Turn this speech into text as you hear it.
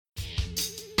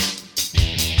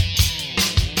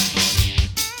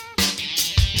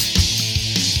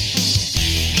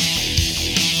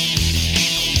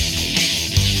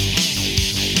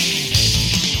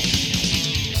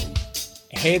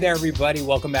Hey there, everybody.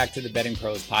 Welcome back to the Betting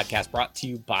Pros podcast brought to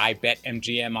you by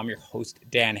BetMGM. I'm your host,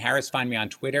 Dan Harris. Find me on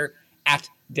Twitter at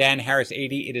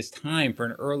DanHarris80. It is time for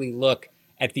an early look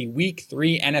at the Week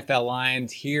 3 NFL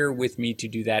lines. Here with me to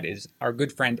do that is our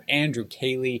good friend Andrew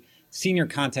Caley, senior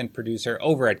content producer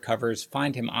over at Covers.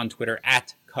 Find him on Twitter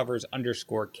at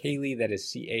Covers_Caley. That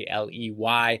is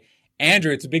Caley.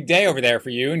 Andrew, it's a big day over there for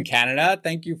you in Canada.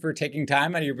 Thank you for taking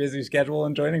time out of your busy schedule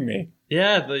and joining me.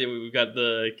 Yeah, we've got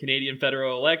the Canadian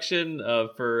federal election.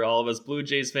 For all of us Blue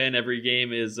Jays fan, every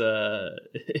game is a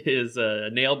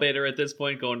nail biter at this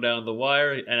point, going down the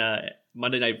wire.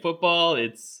 Monday Night Football,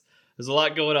 there's a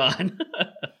lot going on.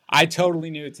 I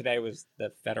totally knew today was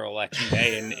the federal election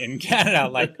day in Canada.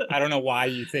 Like, I don't know why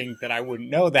you think that I wouldn't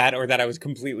know that, or that I was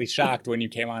completely shocked when you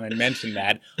came on and mentioned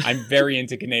that. I'm very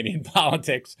into Canadian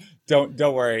politics. Don't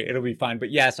worry, it'll be fine.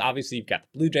 But yes, obviously you've got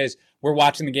the Blue Jays. We're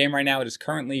watching the game right now. It is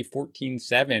currently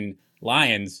 14-7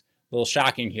 Lions. A little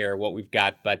shocking here what we've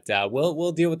got, but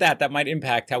we'll deal with that. That might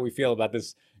impact how we feel about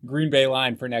this Green Bay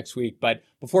line for next week. But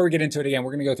before we get into it again,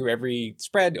 we're going to go through every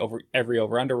spread, every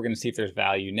over-under. We're going to see if there's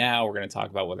value now. We're going to talk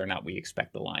about whether or not we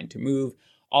expect the line to move,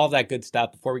 all of that good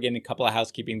stuff. Before we get into a couple of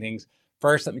housekeeping things,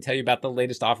 first, let me tell you about the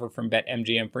latest offer from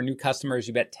BetMGM. For new customers,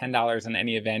 you bet $10 on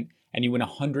any event, and you win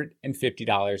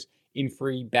 $150 in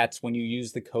free bets when you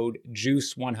use the code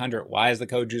JUICE100. Why is the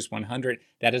code JUICE100?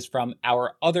 That is from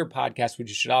our other podcast, which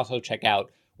you should also check out,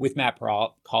 with Matt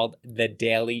Peralt, called The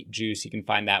Daily Juice. You can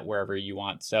find that wherever you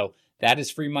want. So that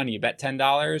is free money. You bet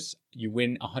 $10, you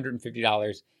win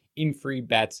 $150 in free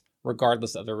bets,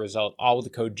 regardless of the result, all with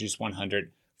the code JUICE100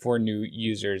 for new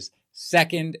users.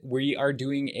 Second, we are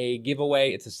doing a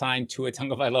giveaway. It's a signed Tua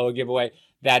Tagovailoa giveaway.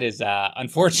 That is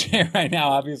unfortunate right now,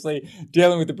 obviously,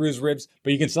 dealing with the bruised ribs,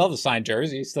 but you can still have the signed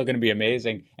jersey. It's still going to be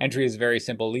amazing. Entry is very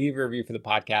simple. Leave a review for the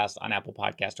podcast on Apple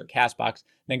Podcasts or CastBox.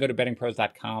 Then go to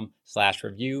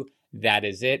bettingpros.com/review. That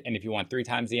is it. And if you want 3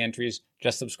 times the entries,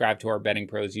 just subscribe to our Betting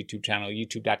Pros YouTube channel,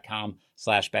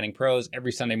 youtube.com/bettingpros.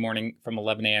 Every Sunday morning from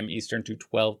 11 a.m. Eastern to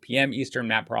 12 p.m. Eastern,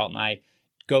 Matt Peralt and I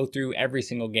go through every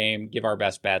single game, give our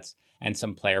best bets, and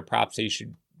some player props. So you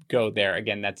should go there.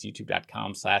 Again, that's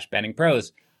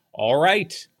youtube.com/bettingpros. All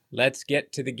right, let's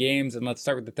get to the games, and let's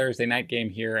start with the Thursday night game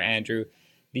here, Andrew.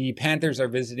 The Panthers are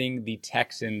visiting the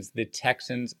Texans. The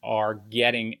Texans are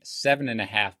getting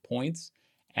 7.5 points,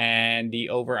 and the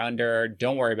over-under,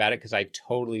 don't worry about it because I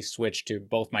totally switched to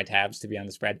both my tabs to be on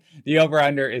the spread. The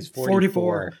over-under is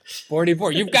 44.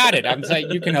 44. You've got it. I'm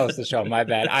saying you can host the show. My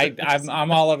bad.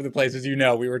 I'm all over the place, as you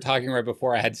know. We were talking right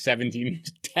before. I had 17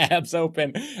 tabs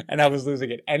open, and I was losing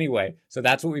it anyway. So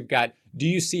that's what we've got. Do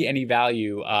you see any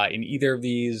value in either of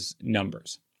these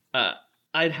numbers?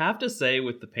 I'd have to say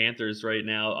with the Panthers right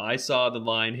now, I saw the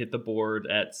line hit the board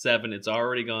at 7. It's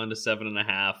already gone to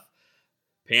 7.5.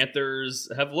 Panthers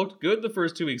have looked good the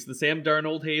first 2 weeks. The Sam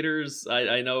Darnold haters,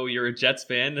 I know you're a Jets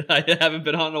fan. I haven't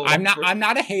been on. I'm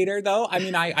not a hater though. I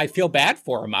mean, I feel bad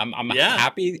for him. I'm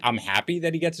happy. I'm happy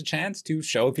that he gets a chance to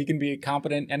show if he can be a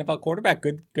competent NFL quarterback.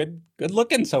 Good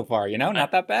looking so far. You know,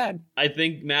 not that bad. I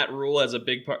think Matt Rule has a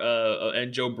big part,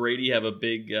 and Joe Brady have a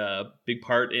big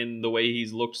part in the way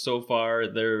he's looked so far.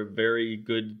 They're very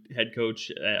good head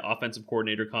coach, offensive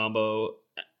coordinator combo.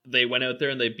 They went out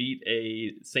there and they beat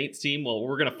a Saints team. Well,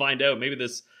 we're going to find out. Maybe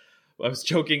this, I was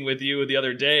joking with you the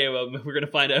other day. We're going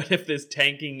to find out if this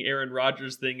tanking Aaron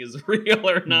Rodgers thing is real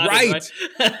or not. Right.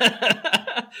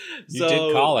 You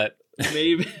did call it.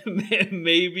 Maybe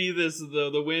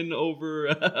the win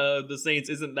over the Saints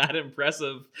isn't that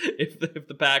impressive if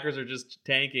the Packers are just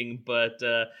tanking. But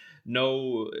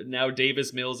no, now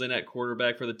Davis Mills in at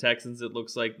quarterback for the Texans. It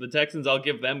looks like the Texans, I'll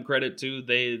give them credit too.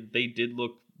 They did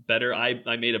look better.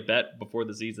 I made a bet before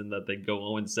the season that they'd go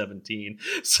 0-17.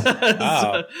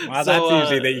 Well, that's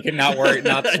easy. That you can not sweat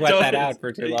that out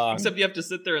for too long. Except you have to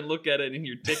sit there and look at it in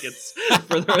your tickets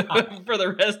for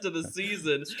the rest of the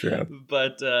season. It's true.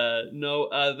 But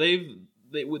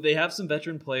they have some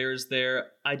veteran players there.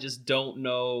 I just don't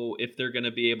know if they're going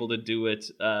to be able to do it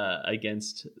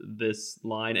against this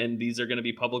line. And these are going to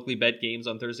be publicly bet games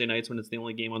on Thursday nights when it's the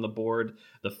only game on the board.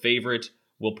 The favorite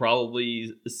will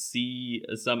probably see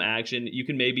some action. You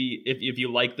can maybe, if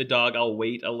you like the dog, I'll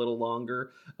wait a little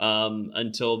longer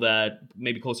until that,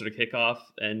 maybe closer to kickoff,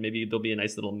 and maybe there'll be a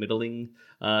nice little middling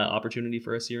opportunity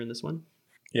for us here in this one.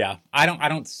 Yeah, I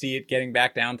don't see it getting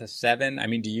back down to 7. I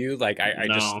mean, do you? Like,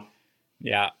 No.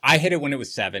 Yeah, I hit it when it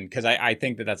was 7 because I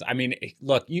think that's, I mean,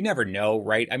 look, you never know,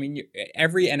 right? I mean,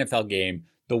 every NFL game,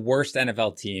 the worst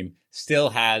NFL team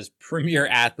still has premier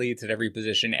athletes at every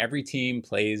position. Every team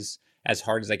plays as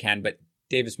hard as they can, but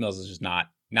Davis Mills is just not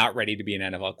ready to be an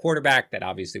NFL quarterback. That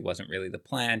obviously wasn't really the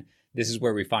plan. this is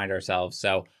where we find ourselves.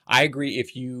 So I agree.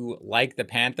 If you like the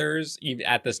Panthers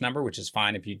at this number, which is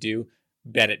fine if you do,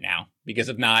 bet it now, because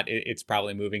if not, it's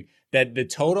probably moving. That the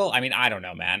total, I mean, I don't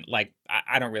know, man. Like,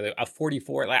 I don't really, a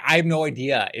 44, like, I have no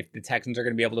idea if the Texans are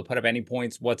going to be able to put up any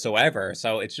points whatsoever.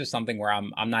 So it's just something where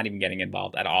I'm not even getting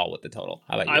involved at all with the total.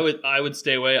 How about you? I would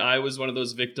stay away. I was one of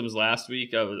those victims last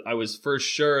week. I was for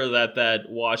sure that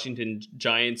Washington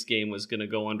Giants game was going to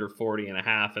go under 40 and a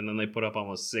half, and then they put up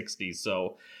almost 60.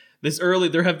 So this early,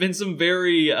 there have been some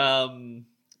very,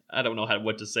 I don't know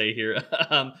what to say here.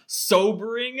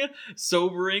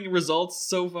 Sobering results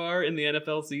so far in the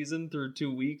NFL season through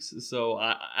 2 weeks. So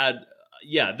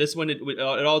yeah, this one, it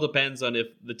all depends on if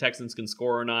the Texans can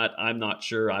score or not. I'm not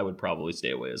sure. I would probably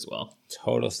stay away as well.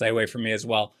 Total stay away from me as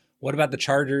well. What about the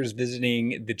Chargers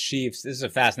visiting the Chiefs? This is a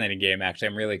fascinating game, actually.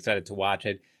 I'm really excited to watch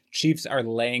it. Chiefs are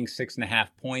laying 6.5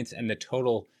 points, and the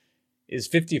total is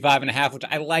 55.5, which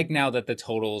I like now that the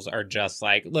totals are just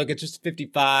like, look, it's just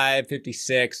 55,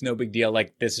 56, no big deal.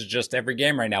 Like, this is just every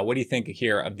game right now. What do you think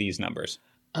here of these numbers?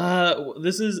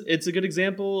 It's a good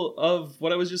example of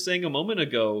what I was just saying a moment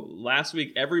ago. Last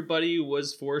week, everybody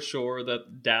was for sure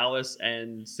that Dallas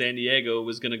and San Diego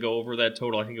was going to go over that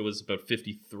total. I think it was about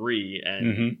 53,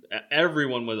 and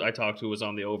everyone I talked to was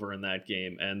on the over in that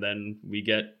game. And then we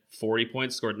get 40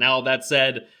 points scored. Now, that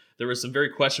said, there was some very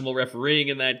questionable refereeing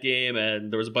in that game,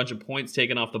 and there was a bunch of points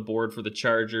taken off the board for the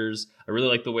Chargers. I really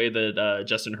like the way that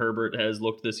Justin Herbert has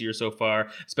looked this year so far,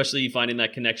 especially finding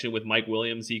that connection with Mike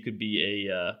Williams. He could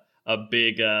be a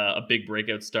big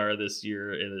breakout star this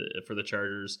year for the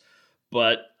Chargers.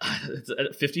 But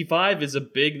 55 is a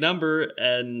big number,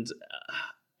 and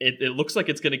it looks like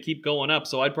it's going to keep going up.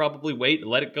 So I'd probably wait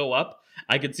and let it go up.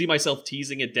 I could see myself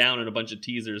teasing it down in a bunch of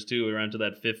teasers too, around to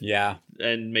that 50. Yeah.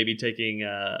 And maybe taking,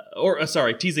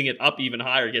 teasing it up even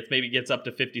higher. Gets up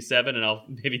to 57, and I'll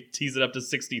maybe tease it up to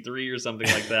 63 or something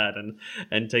like that,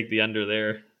 and take the under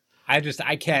there.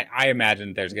 I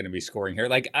imagine there's going to be scoring here.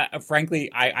 Like,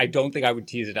 frankly, I don't think I would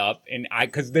tease it up,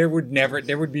 because there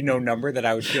would be no number that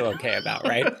I would feel okay about,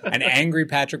 right? An angry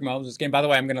Patrick Mahomes this game. By the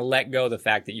way, I'm going to let go of the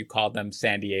fact that you called them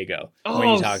San Diego when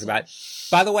you talked about it.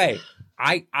 By the way,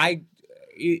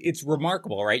 it's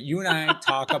remarkable, right? You and I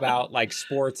talk about like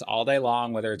sports all day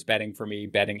long, whether it's betting for me,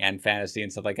 betting and fantasy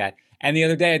and stuff like that. And the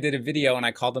other day I did a video and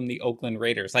I called them the Oakland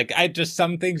Raiders. Like,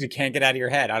 some things you can't get out of your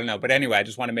head. I don't know. But anyway, I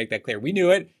just want to make that clear. We knew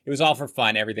it. It was all for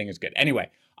fun. Everything is good. Anyway,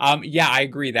 yeah, I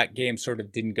agree. That game sort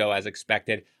of didn't go as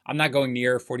expected. I'm not going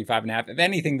near 45.5. If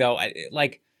anything, though,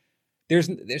 there's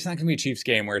not going to be a Chiefs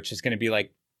game where it's just going to be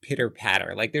like pitter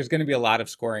patter. Like, there's going to be a lot of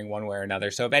scoring one way or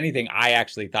another. So if anything, I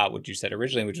actually thought what you said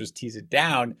originally, which was tease it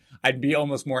down, I'd be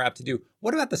almost more apt to do.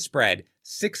 What about the spread?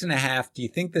 6.5. Do you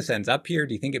think this ends up here?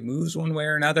 Do you think it moves one way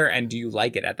or another? And do you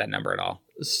like it at that number at all?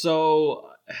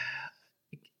 So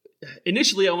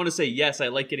initially I want to say yes, I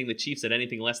like getting the Chiefs at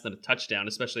anything less than a touchdown,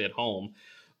 especially at home.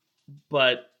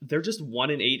 But they're just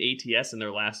 1-8 ATS in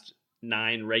their last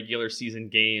 9 regular season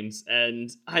games.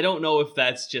 And I don't know if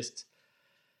that's just,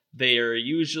 they are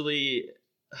usually,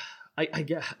 I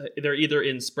guess, they're either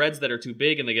in spreads that are too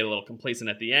big and they get a little complacent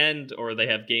at the end, or they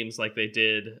have games like they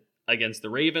did against the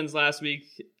Ravens last week.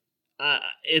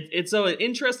 It's an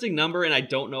interesting number, and I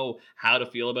don't know how to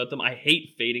feel about them. I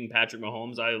hate fading Patrick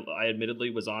Mahomes. I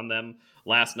admittedly was on them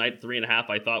last night. 3.5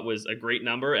 I thought was a great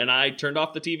number, and I turned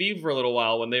off the TV for a little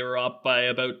while when they were up by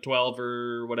about 12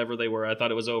 or whatever they were. I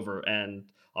thought it was over, and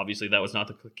obviously that was not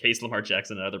the case. Lamar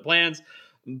Jackson had other plans,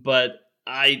 but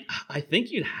I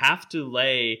think you'd have to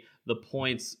lay the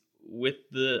points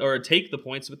take the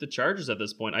points with the Chargers at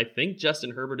this point. I think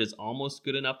Justin Herbert is almost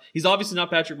good enough. He's obviously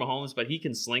not Patrick Mahomes, but he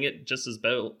can sling it just as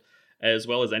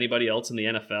well as anybody else in the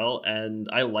NFL. And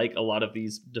I like a lot of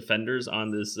these defenders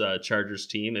on this Chargers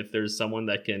team. If there's someone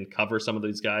that can cover some of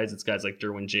these guys, it's guys like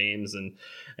Derwin James and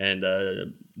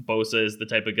Bosa is the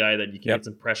type of guy that you can get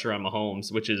some pressure on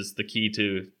Mahomes, which is the key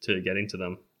to getting to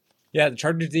them. Yeah, the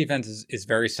Chargers defense is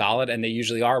very solid, and they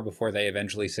usually are before they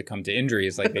eventually succumb to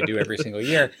injuries like they do every single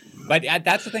year. But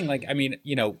that's the thing. Like, I mean,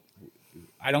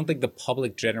 I don't think the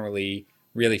public generally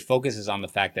really focuses on the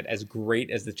fact that as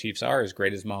great as the Chiefs are, as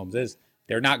great as Mahomes is,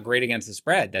 they're not great against the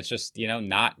spread. That's just,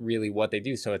 not really what they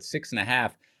do. So at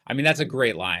 6.5, I mean, that's a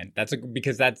great line.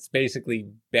 Because that's basically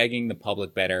begging the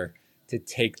public better to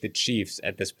take the Chiefs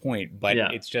at this point. But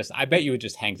It's just, I bet you it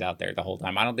just hangs out there the whole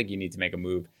time. I don't think you need to make a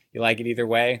move. You like it either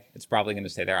way, it's probably going to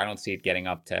stay there. I don't see it getting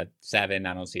up to 7.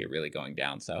 I don't see it really going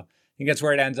down. So I think that's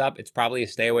where it ends up. It's probably a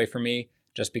stay away for me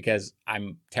just because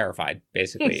I'm terrified,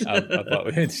 basically, of what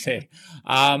we would say.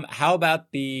 How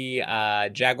about the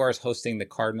Jaguars hosting the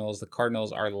Cardinals? The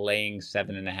Cardinals are laying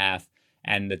 7.5,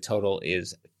 and the total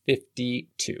is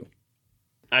 52.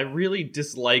 I really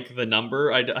dislike the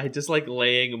number. I dislike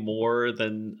laying more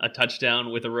than a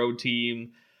touchdown with a road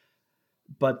team.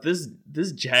 But this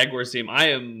Jaguars team, I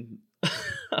am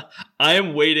I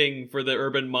am waiting for the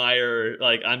Urban Meyer,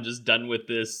 like, I'm just done with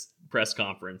this press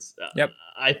conference. Yep.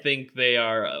 I think they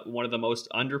are one of the most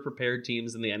underprepared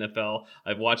teams in the NFL.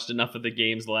 I've watched enough of the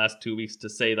games the last 2 weeks to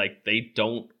say, like, they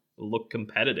don't look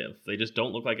competitive. They just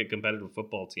don't look like a competitive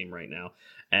football team right now.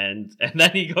 And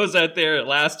then he goes out there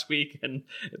last week and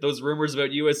those rumors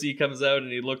about USC comes out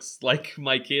and he looks like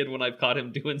my kid when I've caught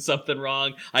him doing something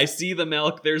wrong. I see the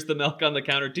milk. There's the milk on the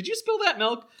counter. Did you spill that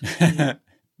milk?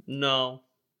 No,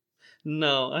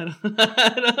 I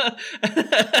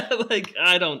don't. Like,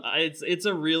 I don't. It's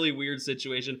a really weird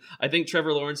situation. I think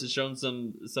Trevor Lawrence has shown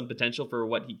some potential for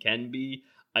what he can be.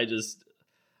 I just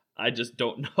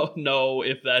don't know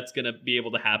if that's going to be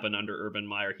able to happen under Urban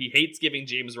Meyer. He hates giving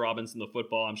James Robinson the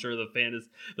football. I'm sure the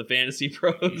fantasy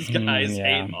pros guys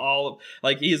hate him all.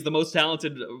 Like, he is the most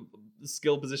talented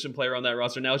skill position player on that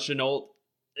roster. Now Shenault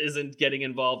isn't getting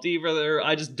involved either.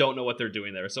 I just don't know what they're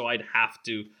doing there. So I'd have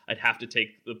to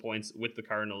take the points with the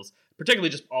Cardinals, particularly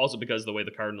just also because of the way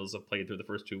the Cardinals have played through the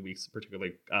first 2 weeks,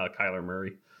 particularly Kyler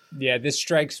Murray. Yeah, this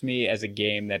strikes me as a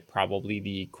game that probably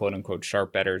the quote-unquote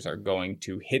sharp bettors are going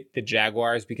to hit the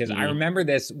Jaguars, because I remember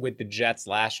this with the Jets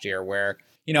last year where,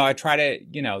 I try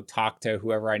to, talk to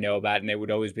whoever I know about, and they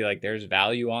would always be like, there's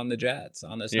value on the Jets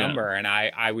on this number. And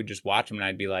I would just watch them and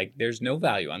I'd be like, there's no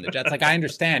value on the Jets. Like, I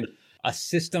understand a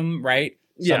system, right?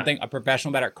 Something, a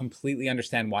professional bettor completely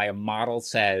understand why a model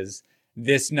says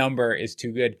this number is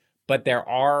too good. But there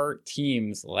are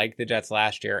teams like the Jets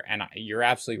last year, and you're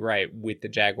absolutely right with the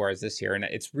Jaguars this year, and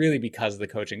it's really because of the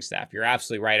coaching staff. You're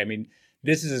absolutely right. I mean,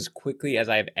 this is as quickly as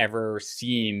I've ever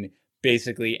seen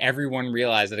basically everyone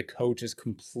realize that a coach is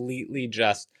completely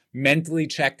just mentally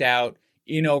checked out,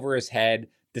 in over his head,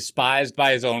 despised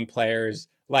by his own players.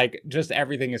 Like, just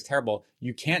everything is terrible.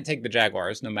 You can't take the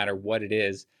Jaguars no matter what it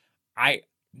is.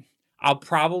 I'll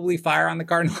probably fire on the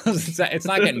Cardinals. It's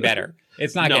not getting better.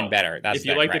 It's not getting better. That's if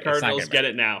you like the Cardinals, get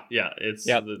it now. Yeah,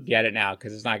 get it now,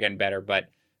 because it's not getting better. But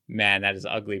man, that is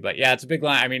ugly. But yeah, it's a big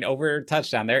line. I mean, over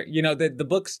touchdown there. The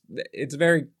books. It's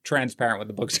very transparent what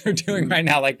the books are doing right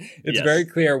now. Like, it's very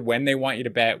clear when they want you to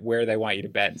bet, where they want you to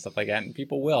bet, and stuff like that. And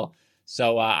people will.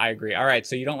 So I agree. All right.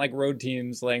 So you don't like road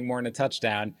teams laying more than a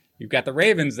touchdown. You've got the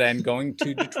Ravens then going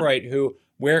to Detroit, who.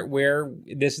 Where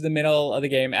this is the middle of the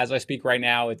game as I speak right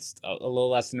now. It's a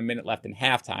little less than a minute left in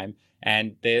halftime,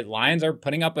 and the Lions are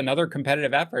putting up another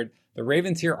competitive effort. The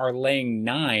Ravens here are laying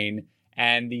 9,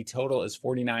 and the total is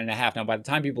 49.5. Now, by the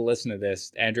time people listen to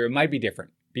this, Andrew, it might be different,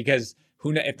 because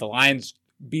who knows if the Lions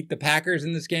beat the Packers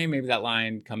in this game, maybe that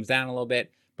line comes down a little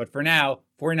bit. But for now,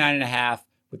 49.5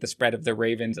 with the spread of the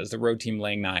Ravens as the road team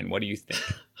laying 9. What do you think?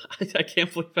 I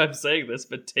can't believe I'm saying this,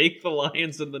 but take the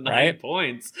Lions in the 9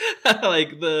 points.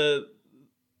 Like, the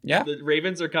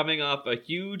Ravens are coming off a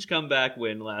huge comeback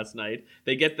win last night.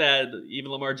 They get that, even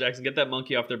Lamar Jackson, get that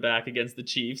monkey off their back against the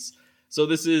Chiefs. So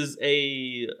this is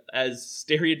as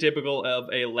stereotypical of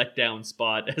a letdown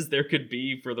spot as there could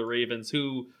be for the Ravens,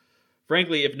 who,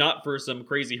 frankly, if not for some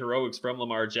crazy heroics from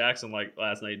Lamar Jackson like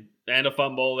last night and a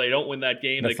fumble, they don't win that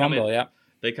game.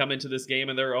 They come into this game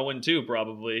and they're 0-2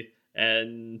 probably.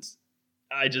 And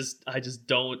I just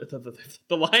don't.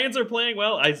 The Lions are playing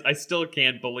well. I still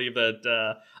can't believe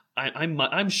that.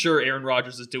 I'm sure Aaron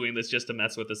Rodgers is doing this just to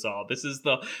mess with us all. This is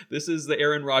the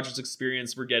Aaron Rodgers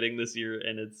experience we're getting this year,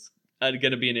 and it's going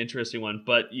to be an interesting one.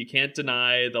 But you can't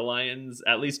deny the Lions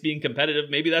at least being competitive.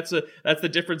 Maybe that's the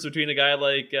difference between a guy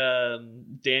like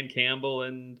Dan Campbell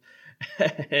and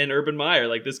Urban Meyer.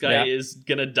 Like, this guy is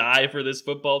gonna die for this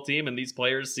football team, and these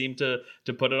players seem to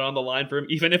put it on the line for him,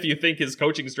 even if you think his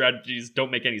coaching strategies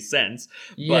don't make any sense.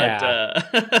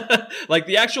 But like,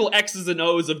 the actual X's and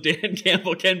O's of Dan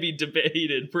Campbell can be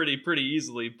debated pretty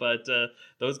easily, but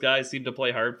those guys seem to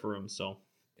play hard for him. So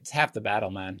it's half the battle,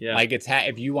 man. Like, it's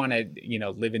if you want to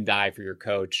live and die for your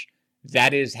coach,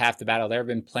 that is half the battle. There have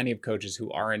been plenty of coaches who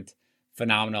aren't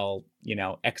phenomenal,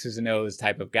 X's and O's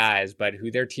type of guys, but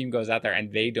who their team goes out there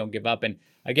and they don't give up. And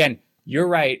again, you're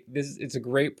right. It's a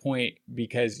great point,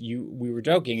 because we were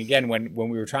joking again when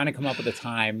we were trying to come up with a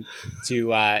time to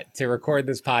record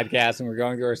this podcast, and we're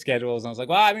going through our schedules. And I was like,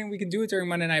 well, I mean, we can do it during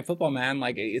Monday Night Football, man.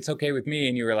 Like, it's okay with me.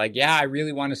 And you were like, yeah, I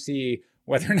really want to see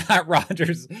whether or not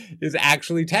Rodgers is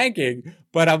actually tanking,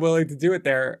 but I'm willing to do it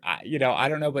there. I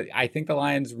don't know, but I think the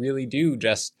Lions really do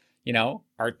just,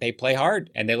 they play hard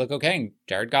and they look okay. And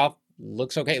Jared Goff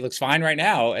looks okay. Looks fine right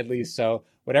now, at least. So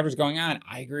whatever's going on,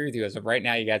 I agree with you. As of right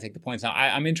now, you got to take the points. Now,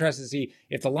 I'm interested to see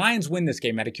if the Lions win this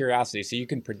game out of curiosity, so you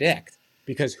can predict,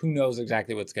 because who knows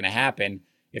exactly what's going to happen.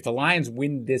 If the Lions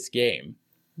win this game,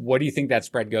 what do you think that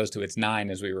spread goes to? It's 9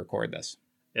 as we record this.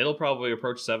 It'll probably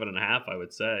approach 7.5, I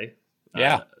would say.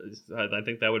 Yeah. I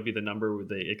think that would be the number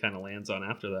it kind of lands on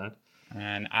after that.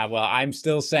 And I'm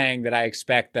still saying that I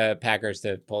expect the Packers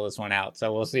to pull this one out.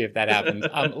 So we'll see if that happens.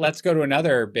 Let's go to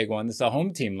another big one. This is a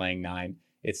home team laying 9.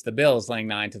 It's the Bills laying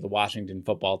 9 to the Washington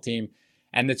football team.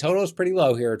 And the total is pretty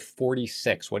low here at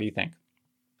 46. What do you think?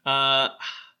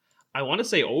 I want to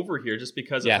say over here just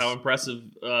because of how impressive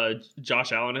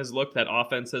Josh Allen has looked. That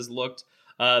offense has looked.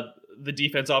 The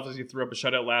defense obviously threw up a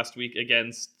shutout last week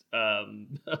against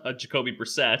Jacoby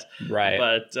Brissett. Right.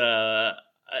 But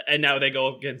and now they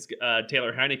go against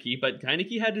Taylor Heinicke. But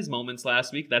Heinicke had his moments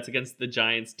last week. That's against the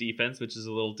Giants defense, which is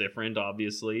a little different,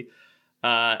 obviously.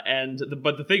 But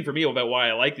the thing for me about why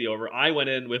I like the over, I went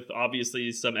in with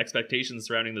obviously some expectations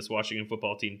surrounding this Washington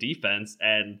football team defense,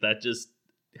 and that just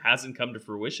hasn't come to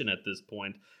fruition at this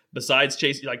point. Besides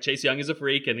Chase Young is a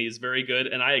freak and he's very good,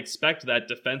 and I expect that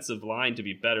defensive line to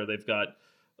be better. They've got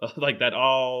that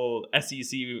all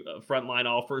SEC front line,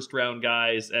 all first round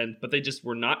guys, but they just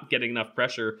were not getting enough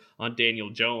pressure on Daniel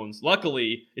Jones.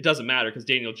 Luckily, it doesn't matter because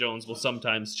Daniel Jones will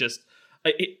sometimes just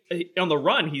on the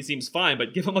run he seems fine,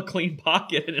 but give him a clean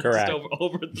pocket and just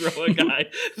overthrow a guy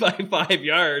by 5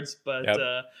 yards.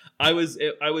 But I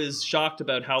was shocked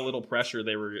about how little pressure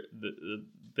they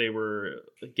were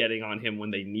getting on him when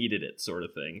they needed it, sort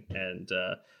of thing. And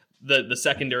the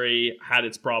secondary had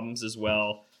its problems as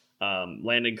well.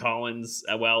 Landon Collins,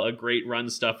 while a great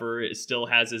run stuffer, still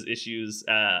has his issues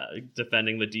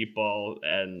defending the deep ball,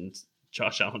 and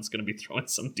Josh Allen's going to be throwing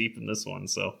some deep in this one.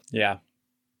 So yeah,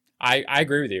 I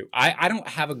agree with you. I don't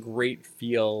have a great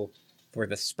feel for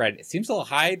the spread. It seems a little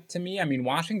high to me. I mean,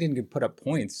 Washington could put up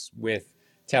points with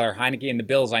Taylor Heinicke, and the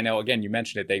Bills, I know, again, you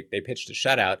mentioned it, they pitched a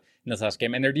shutout in this last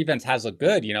game, and their defense has looked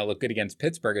good, looked good against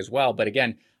Pittsburgh as well. But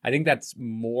again, I think that's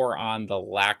more on the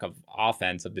lack of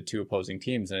offense of the two opposing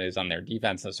teams than it is on their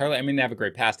defense necessarily. I mean, they have a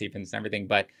great pass defense and everything,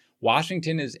 but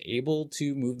Washington is able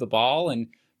to move the ball and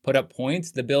put up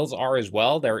points. The Bills are as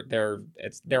well. Their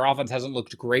offense hasn't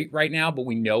looked great right now, but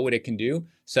we know what it can do.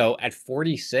 So at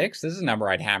 46, this is a number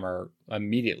I'd hammer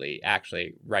immediately,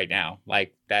 actually, right now.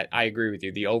 Like that, I agree with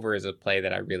you. The over is a play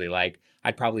that I really like.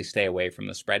 I'd probably stay away from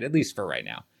the spread, at least for right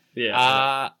now.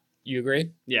 Yeah. You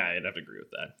agree? Yeah, I'd have to agree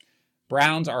with that.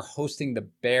 Browns are hosting the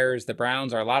Bears. The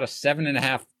Browns are a lot of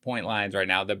 7.5 point lines right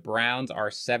now. The Browns are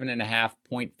 7.5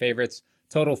 point favorites.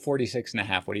 Total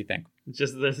 46.5. What do you think?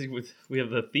 Just we have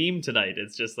the theme tonight.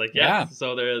 It's just like,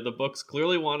 so the books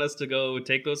clearly want us to go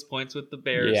take those points with the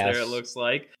Bears. Yes. There it looks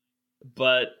like.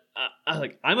 But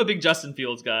I'm a big Justin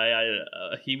Fields guy.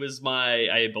 He was my,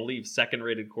 I believe,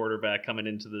 second-rated quarterback coming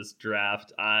into this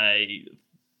draft. I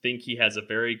think he has a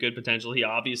very good potential. He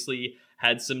obviously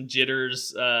had some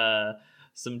jitters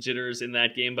in that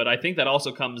game, but I think that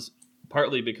also comes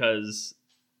partly because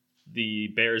the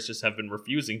Bears just have been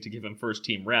refusing to give him first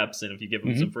team reps. And if you give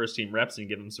him some first team reps and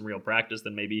give him some real practice,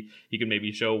 then maybe he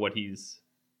can show what he's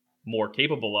more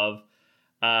capable of.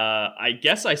 I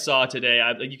guess I saw today,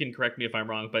 you can correct me if I'm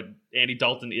wrong, but Andy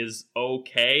Dalton is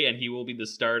okay and he will be the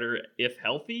starter if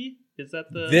healthy. Is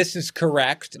that This is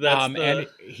correct. And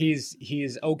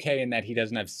he's okay in that he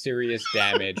doesn't have serious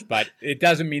damage, but it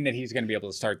doesn't mean that he's going to be able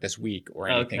to start this week or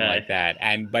anything like that.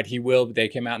 But he will. They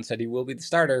came out and said he will be the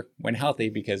starter when healthy,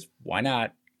 because why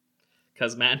not?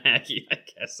 Because Matt Nagy, I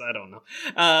guess. I don't know.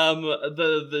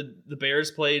 The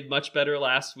Bears played much better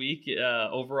last week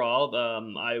overall.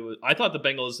 I thought the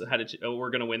Bengals were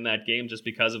going to win that game just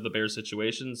because of the Bears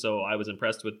situation. So I was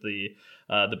impressed with the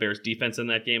Bears defense in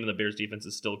that game, and the Bears defense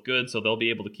is still good, so they'll be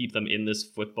able to keep them in this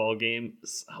football game.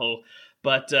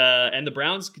 And the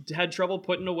Browns had trouble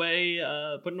putting away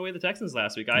the Texans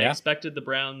last week. I expected the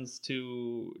Browns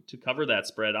to cover that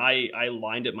spread. I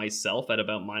lined it myself at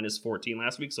about -14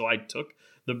 last week, so I took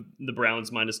the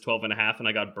Browns -12.5, and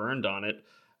I got burned on it.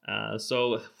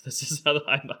 So this is how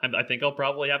I think I'll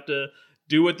probably have to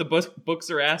do what the books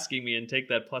are asking me and take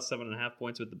that +7.5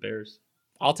 points with the Bears.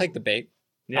 I'll take the bait.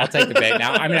 Yeah. I'll take the bait.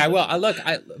 Now, I mean, I will.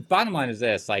 Bottom line is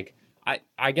this: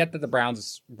 I get that the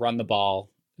Browns run the ball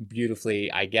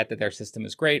beautifully. I get that their system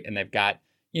is great, and they've got,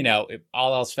 if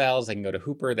all else fails, they can go to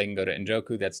Hooper, they can go to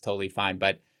Njoku. That's totally fine.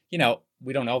 But,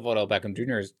 we don't know if Odell Beckham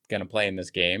Jr. is going to play in this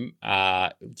game.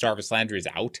 Jarvis Landry is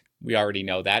out. We already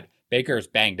know that. Baker's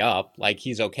banged up.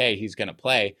 He's okay. He's going to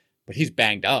play, but he's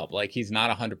banged up. He's not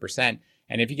 100%.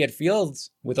 And if you get Fields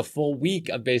with a full week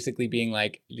of basically being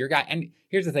your guy, and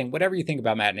here's the thing, whatever you think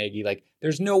about Matt Nagy,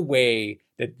 there's no way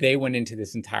that they went into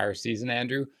this entire season,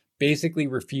 Andrew, basically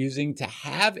refusing to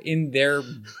have in their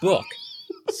book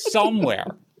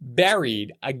somewhere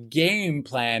buried a game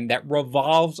plan that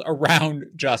revolves around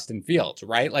Justin Fields,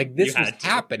 right? Like this was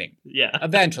happening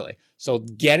eventually. So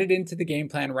get it into the game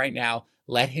plan right now.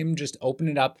 Let him just open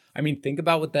it up. I mean, think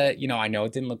about what I know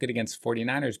it didn't look good against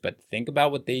 49ers, but think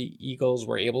about what the Eagles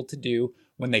were able to do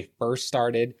when they first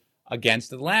started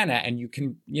against Atlanta, and you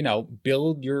can,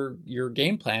 build your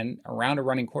game plan around a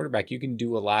running quarterback. You can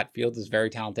do a lot. Fields is very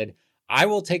talented. I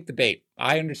will take the bait.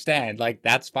 I understand. Like,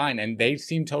 that's fine. And they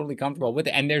seem totally comfortable with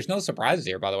it. And there's no surprises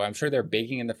here, by the way. I'm sure they're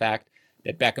baking in the fact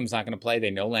that Beckham's not going to play. They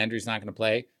know Landry's not going to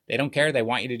play. They don't care. They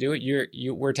want you to do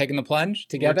it. We're taking the plunge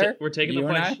together. We're taking the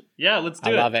plunge. Yeah, let's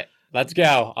do it. I love it. Let's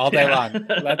go all day long.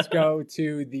 Let's go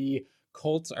to the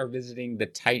Colts are visiting the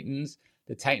Titans.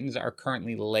 The Titans are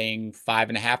currently laying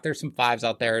 5.5. There's some fives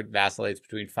out there. It vacillates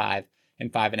between 5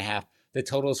 and 5.5. The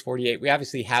total is 48. We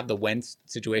obviously have the Wentz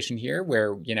situation here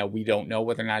where, we don't know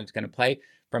whether or not it's going to play.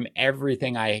 From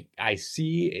everything I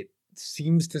see, it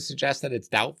seems to suggest that it's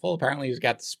doubtful. Apparently he's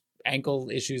got ankle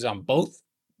issues on both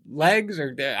legs,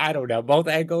 or I don't know, both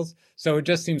ankles. So it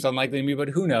just seems unlikely to me, but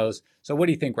who knows? So what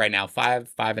do you think right now? 5,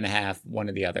 5.5, one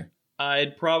or the other?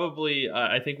 I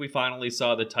think we finally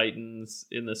saw the Titans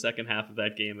in the second half of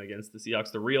that game against the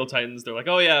Seahawks. The real Titans, they're like,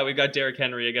 oh yeah, we've got Derrick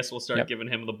Henry. I guess we'll start giving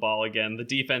him the ball again. The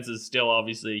defense is still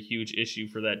obviously a huge issue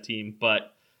for that team,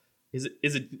 but is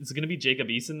it going to be Jacob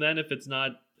Eason then if it's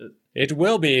not? It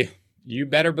will be. You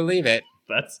better believe it.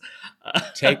 That's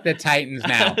take the Titans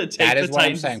now. That is what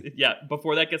Titans, I'm saying. Yeah,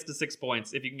 before that gets to 6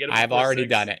 points, if you can get them. I've already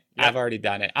done it. Yeah. I've already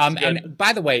done it. And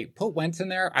by the way, put Wentz in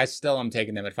there. I still am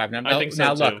taking them at 5. I think so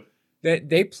now too. Look,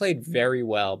 they played very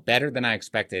well, better than I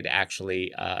expected,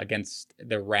 actually, against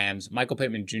the Rams. Michael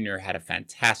Pittman Jr. had a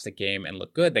fantastic game and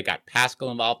looked good. They got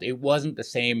Pascal involved. It wasn't the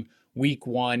same week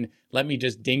one, let me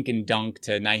just dink and dunk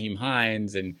to Nyheim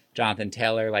Hines and Jonathan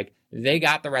Taylor. Like, they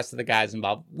got the rest of the guys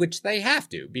involved, which they have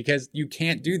to, because you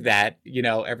can't do that,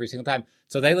 every single time.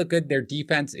 So they look good. Their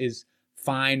defense is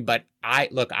fine, but I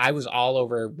was all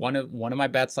over one of my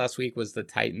bets last week was the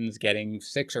Titans getting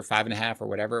 6 or 5.5 or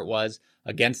whatever it was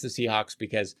against the Seahawks,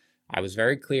 because I was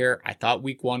very clear. I thought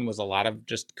week one was a lot of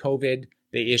just COVID,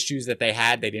 the issues that they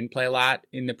had. They didn't play a lot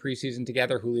in the preseason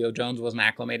together. Julio Jones wasn't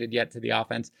acclimated yet to the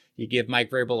offense. You give Mike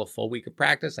Vrabel a full week of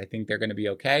practice, I think they're going to be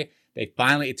okay.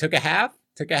 It took a half.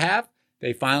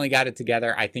 They finally got it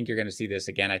together. I think you're going to see this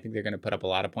again. I think they're going to put up a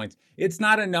lot of points. It's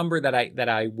not a number that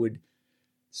I would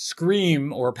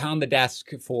scream or pound the desk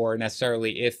for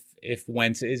necessarily if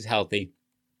Wentz is healthy.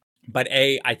 But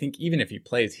I think even if he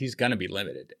plays, he's going to be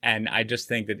limited. And I just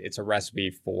think that it's a recipe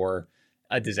for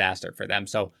a disaster for them.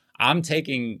 So I'm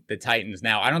taking the Titans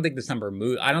now. I don't think this number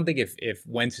moves. I don't think if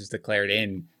Wentz is declared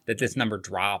in that this number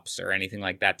drops or anything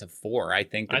like that to 4. I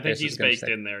think he's baked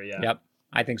in there. Yeah. Yep.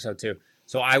 I think so too.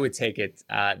 So I would take it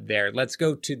there. Let's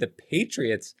go to the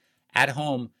Patriots at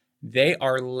home. They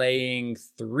are laying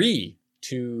 3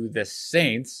 to the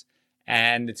Saints.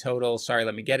 And the total,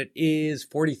 is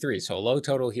 43. So a low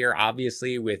total here,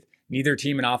 obviously, with neither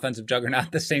team an offensive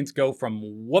juggernaut. The Saints go from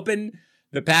whooping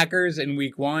the Packers in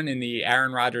week 1 in the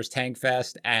Aaron Rodgers tank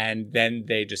fest, and then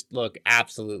they just look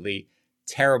absolutely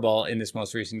terrible in this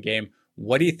most recent game.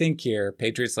 What do you think here?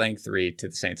 Patriots laying 3 to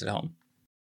the Saints at home.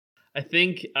 I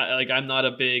think I'm not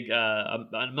a big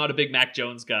Mac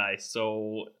Jones guy.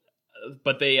 So,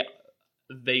 but they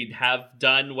have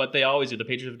done what they always do. The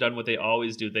Patriots have done what they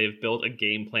always do. They've built a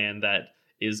game plan that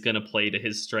is going to play to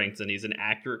his strengths, and he's an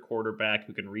accurate quarterback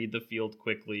who can read the field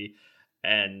quickly,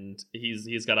 and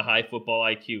he's got a high football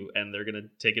IQ, and they're going to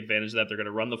take advantage of that. They're going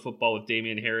to run the football with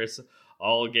Damian Harris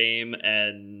all game,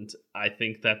 and I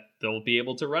think that they'll be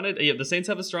able to run it. Yeah, the Saints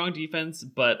have a strong defense,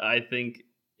 but I think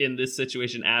in this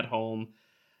situation at home,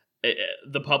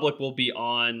 the public will be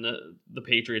on the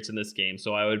Patriots in this game,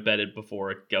 so I would bet it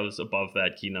before it goes above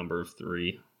that key number of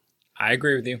 3. I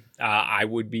agree with you. I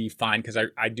would be fine because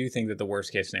I do think that the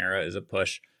worst case scenario is a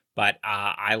push, but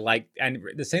and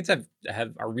the Saints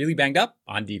are really banged up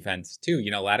on defense too.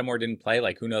 Lattimore didn't play.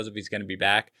 Like, who knows if he's going to be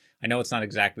back? I know it's not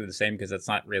exactly the same because that's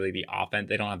not really the offense.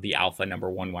 They don't have the alpha number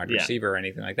 1 wide receiver or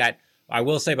anything like that. I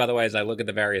will say, by the way, as I look at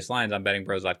the various lines on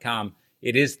bettingbros.com,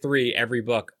 it is 3 every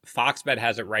book. FoxBet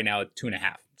has it right now at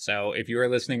 2.5. So if you are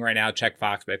listening right now, check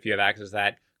FoxBet. If you have access to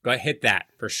that, go hit that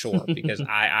for sure, because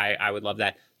I would love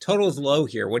that. Total's low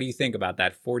here. What do you think about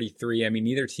that? 43. I mean,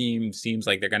 neither team seems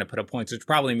like they're going to put up points, which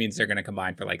probably means they're going to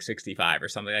combine for like 65 or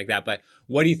something like that. But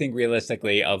what do you think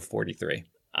realistically of 43?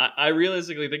 I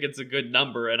realistically think it's a good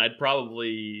number, and I'd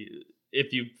probably,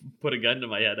 if you put a gun to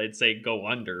my head, I'd say go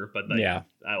under. But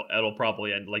it'll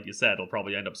probably end, like you said, it'll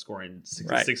probably end up scoring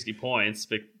 60 points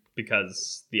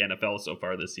because the NFL so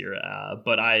far this year.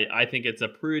 But I think it's a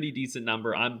pretty decent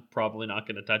number. I'm probably not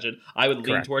going to touch it. I would lean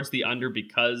Correct. towards the under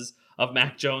because of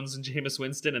Mac Jones and Jameis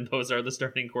Winston, and those are the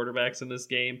starting quarterbacks in this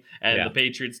game. And the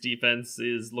Patriots defense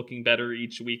is looking better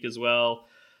each week as well.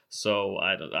 So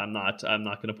I'm not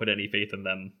going to put any faith in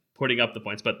them putting up the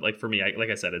points. But like for me, like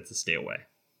I said, it's a stay away.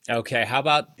 Okay, how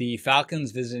about the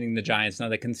Falcons visiting the Giants? Now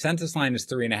the consensus line is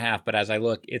 3.5, but as I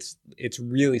look, it's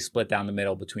really split down the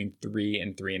middle between 3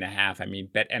 and 3.5. I mean,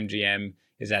 BetMGM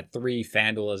is at 3,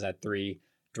 FanDuel is at 3,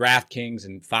 DraftKings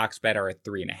and Fox Bet are at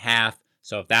 3.5.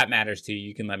 So if that matters to you,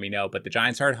 you can let me know. But the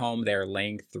Giants are at home; they're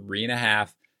laying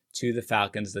 3.5 to the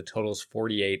Falcons. The total's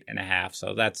 48.5.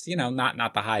 So that's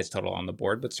not the highest total on the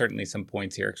board, but certainly some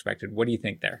points here expected. What do you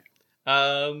think there?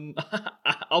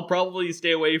 I'll probably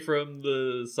stay away from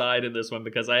the side in this one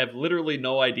because I have literally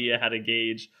no idea how to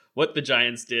gauge what the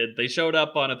Giants did. They showed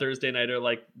up on a Thursday nighter.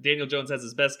 Like Daniel Jones has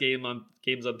his best games on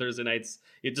Thursday nights.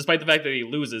 Despite the fact that he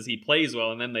loses, he plays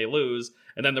well, and then they lose,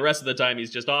 and then the rest of the time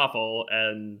he's just awful.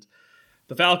 And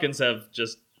the Falcons have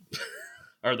just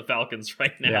are the Falcons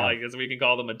right now. Yeah. I guess we can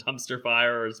call them a dumpster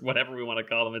fire or whatever we want to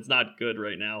call them. It's not good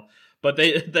right now, but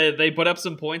they put up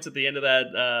some points at the end of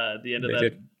that.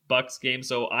 Did. Bucks game,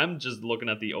 so I'm just looking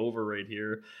at the over right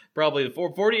here. Probably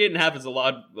 48.5 is a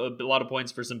lot of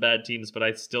points for some bad teams, but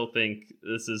I still think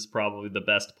this is probably the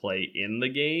best play in the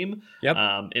game. Yep.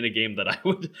 In a game that I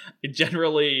would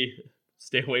generally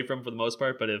stay away from for the most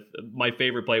part, but if my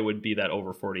favorite play would be that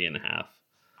over 40.5.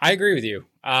 I agree with you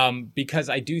because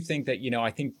I do think that,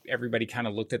 I think everybody kind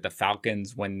of looked at the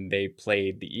Falcons when they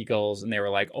played the Eagles and they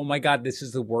were like, oh my God, this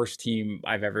is the worst team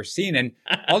I've ever seen. And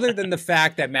other than the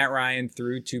fact that Matt Ryan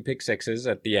threw 2 pick sixes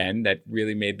at the end that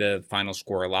really made the final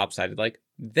score lopsided, like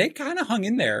they kind of hung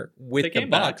in there with the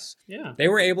Bucks. Yeah. They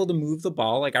were able to move the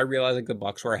ball. Like I realized like the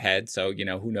Bucks were ahead. So,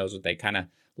 who knows what they kind of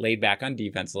laid back on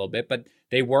defense a little bit, but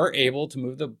they were able to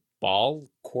move the ball.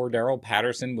 Cordero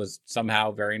Patterson was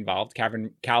somehow very involved.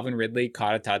 Calvin Ridley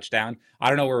caught a touchdown. I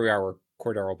don't know where we are where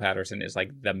Cordero Patterson is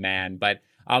like the man, but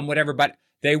whatever. But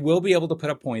they will be able to put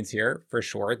up points here for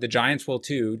sure. The Giants will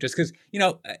too, just because,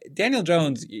 Daniel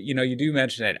Jones, you do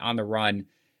mention it on the run.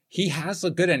 He has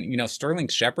looked good, and, Sterling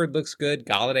Shepard looks good.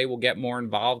 Galladay will get more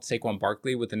involved. Saquon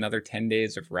Barkley with another 10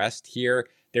 days of rest here.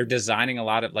 They're designing a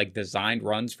lot of designed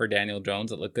runs for Daniel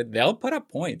Jones that look good. They'll put up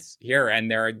points here,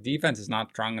 and their defense is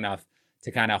not strong enough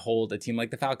to kind of hold a team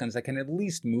like the Falcons that can at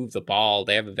least move the ball.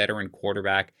 They have a veteran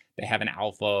quarterback. They have an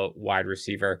alpha wide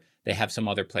receiver. They have some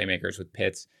other playmakers with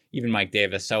Pitts, even Mike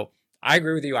Davis. So I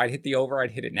agree with you. I'd hit the over.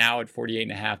 I'd hit it now at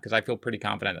 48.5 because I feel pretty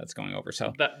confident that's going over.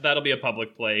 So that'll be a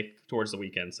public play towards the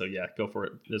weekend. So yeah, go for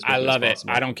it. I love it.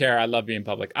 I don't care. I love being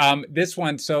public. This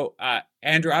one. So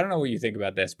Andrew, I don't know what you think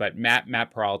about this, but Matt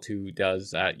Peralt, who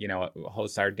does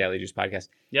hosts our Daily Juice podcast.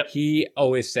 Yep. He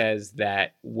always says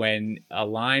that when a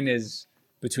line is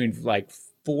between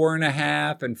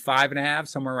 4.5 and 5.5,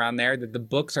 somewhere around there, that the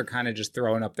books are kind of just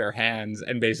throwing up their hands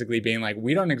and basically being like,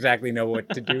 we don't exactly know what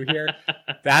to do here.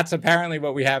 That's apparently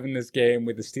what we have in this game,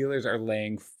 with the Steelers are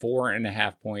laying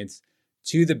 4.5 points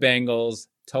to the Bengals.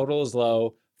 Total is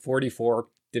low, 44.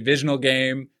 Divisional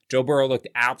game. Joe Burrow looked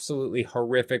absolutely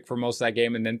horrific for most of that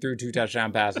game and then threw 2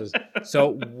 touchdown passes.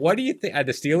 So what do you think?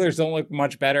 The Steelers don't look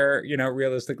much better,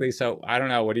 realistically. So I don't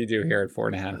know. What do you do here at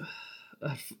 4.5?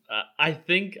 I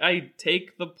think I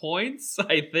take the points.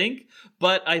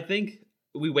 But I think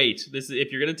we wait.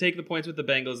 If you're going to take the points with the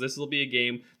Bengals, this will be a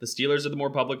game. The Steelers are the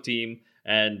more public team,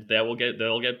 and they'll get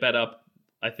bet up,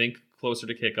 I think, closer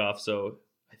to kickoff. So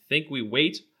I think we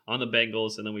wait on the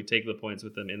Bengals, and then we take the points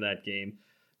with them in that game,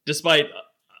 despite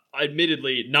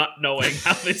admittedly not knowing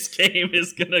how this game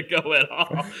is going to go at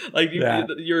all.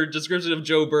 Your description of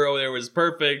Joe Burrow there was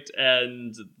perfect,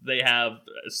 and they have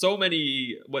so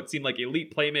many what seem like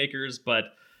elite playmakers, but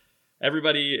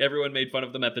everyone made fun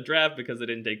of them at the draft because they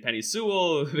didn't take Penny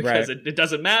Sewell, because it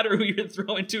doesn't matter who you're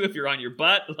throwing to if you're on your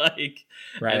butt.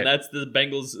 And that's the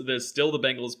Bengals. There's still the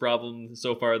Bengals' problem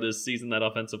so far this season, that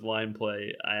offensive line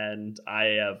play. And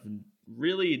I have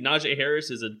really, Najee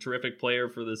Harris is a terrific player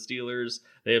for the Steelers.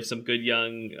 They have some good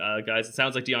young guys. It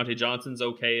sounds like Deontay Johnson's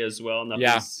okay as well.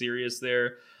 Nothing serious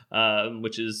there,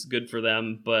 which is good for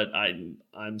them. But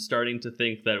I'm starting to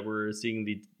think that we're seeing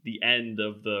the end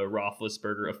of the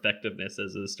Roethlisberger effectiveness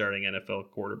as a starting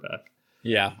NFL quarterback.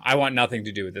 Yeah, I want nothing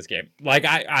to do with this game.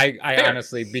 I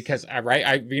honestly, because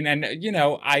I mean, and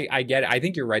I get it. I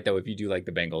think you're right though. If you do like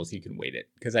the Bengals, you can wait it,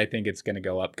 because I think it's going to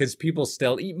go up, because people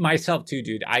still, myself too,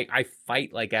 dude. I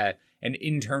fight like an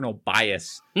internal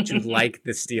bias to like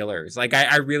the Steelers.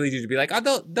 I really do, to be like,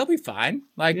 oh, they'll be fine.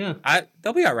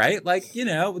 They'll be all right.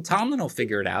 Tomlin will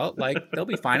figure it out. They'll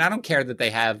be fine. I don't care that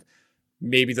they have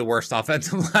maybe the worst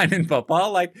offensive line in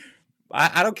football. Like,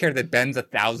 I don't care that Ben's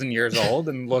 1,000 years old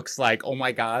and looks like, oh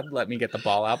my God, let me get the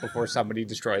ball out before somebody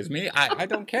destroys me. I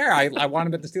don't care. I want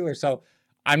him at the Steelers. So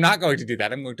I'm not going to do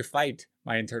that. I'm going to fight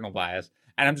my internal bias.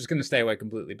 And I'm just going to stay away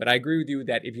completely. But I agree with you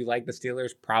that if you like the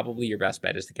Steelers, probably your best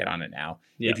bet is to get on it now.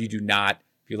 Yeah. If you do not,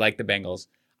 if you like the Bengals,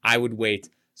 I would wait.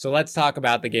 So let's talk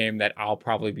about the game that I'll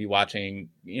probably be watching,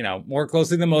 more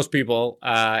closely than most people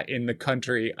in the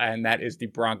country. And that is the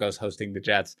Broncos hosting the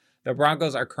Jets. The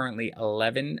Broncos are currently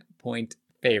 11-point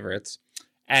favorites,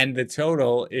 and the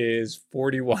total is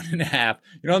 41.5.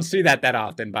 You don't see that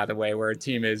often, by the way, where a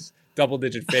team is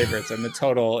double-digit favorites and the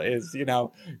total is,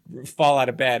 fall out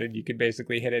of bed and you can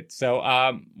basically hit it.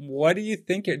 So what do you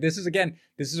think here? This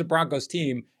is a Broncos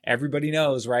team. Everybody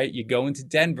knows, right? You go into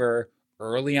Denver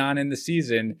early on in the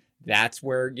season. That's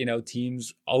where,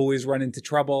 teams always run into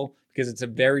trouble because it's a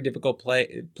very difficult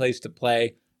place to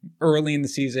play early in the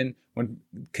season when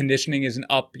conditioning isn't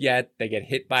up yet. They get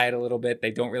hit by it a little bit.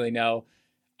 They don't really know.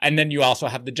 And then you also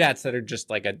have the Jets that are just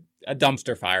like a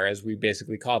dumpster fire, as we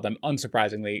basically call them,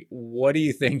 unsurprisingly. What do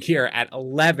you think here at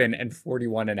 11 and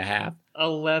 41.5?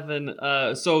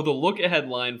 11. So the look ahead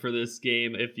line for this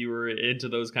game, if you were into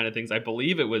those kind of things, I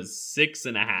believe it was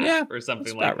 6.5 or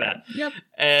something like that. Right. Yep.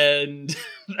 And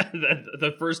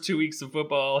the first 2 weeks of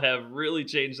football have really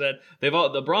changed that.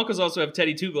 The Broncos also have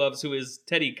Teddy Two Gloves, who is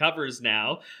Teddy Covers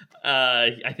now.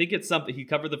 I think it's something he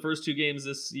covered the first 2 games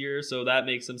this year, so that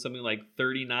makes him something like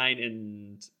 39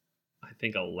 and I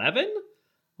think 11.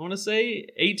 I want to say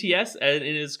ATS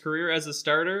in his career as a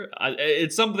starter.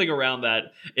 It's something around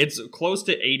that. It's close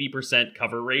to 80%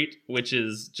 cover rate, which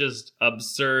is just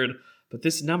absurd. But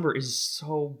this number is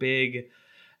so big,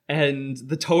 and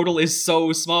the total is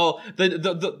so small.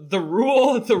 The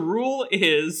rule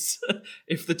is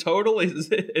if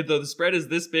the spread is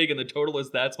this big and the total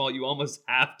is that small, you almost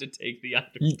have to take the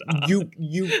underdog.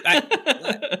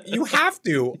 You have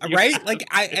to, right? Like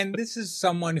and this is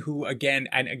someone who again.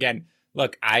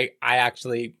 Look, I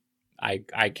actually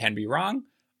can be wrong.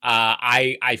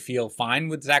 I feel fine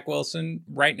with Zach Wilson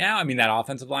right now. I mean, that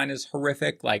offensive line is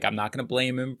horrific. Like, I'm not going to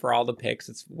blame him for all the picks.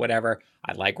 It's whatever.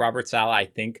 I like Robert Saleh. I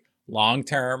think long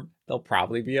term, they'll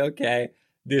probably be okay.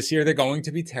 This year, they're going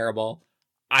to be terrible.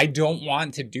 I don't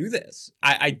want to do this.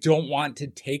 I don't want to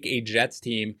take a Jets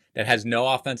team that has no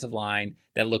offensive line,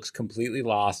 that looks completely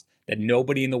lost, that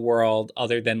nobody in the world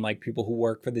other than like people who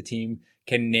work for the team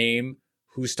can name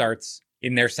who starts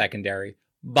in their secondary.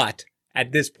 But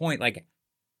at this point, like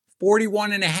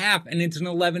 41.5 and it's an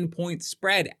 11-point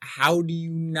spread. How do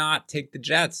you not take the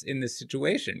Jets in this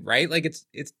situation, right? Like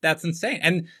that's insane.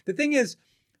 And the thing is,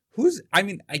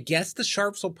 I guess the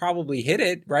Sharps will probably hit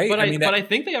it, right? But I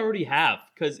think they already have,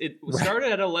 because it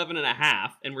started at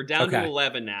 11.5 and we're down to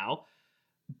 11 now.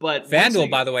 But FanDuel,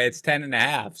 by the way, it's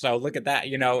 10.5. So look at that.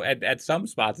 At some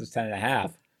spots it's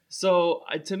 10.5. So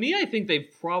to me, I think they've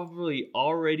probably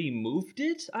already moved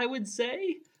it, I would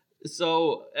say.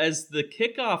 So as the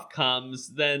kickoff comes,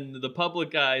 then the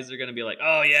public guys are going to be like,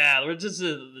 oh yeah,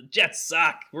 the Jets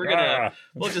suck.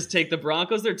 We'll just take the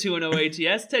Broncos. They're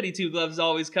 2-0 ATS. Teddy Two Gloves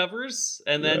always covers.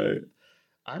 And then, right.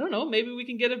 I don't know, maybe we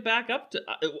can get it back up to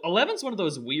 11's one of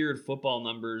those weird football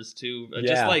numbers too.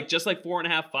 Yeah. Just like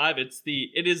 4.5, 5.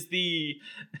 It is the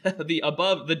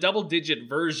above the double digit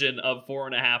version of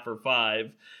 4.5 or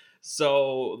 5.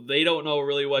 So they don't know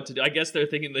really what to do. I guess they're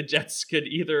thinking the Jets could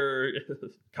either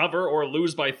cover or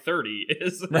lose by 30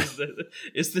 is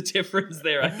the difference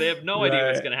there. They have no idea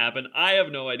what's going to happen. I have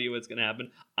no idea what's going to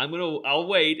happen. I'll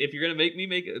wait. If you're going to make me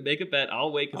make a bet,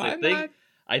 I'll wait, because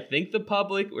I think the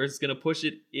public is going to push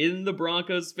it in the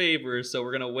Broncos' favor. So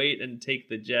we're going to wait and take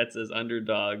the Jets as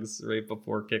underdogs right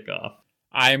before kickoff.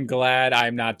 I'm glad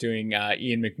I'm not doing.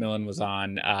 Ian McMillan was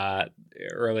on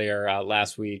earlier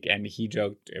last week, and he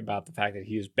joked about the fact that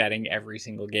he was betting every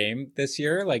single game this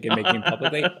year, like and making it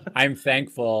publicly. I'm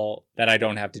thankful that I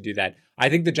don't have to do that. I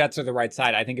think the Jets are the right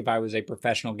side. I think if I was a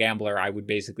professional gambler, I would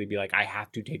basically be like, I have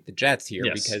to take the Jets here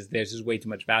because there's just way too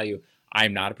much value.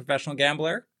 I'm not a professional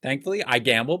gambler. Thankfully, I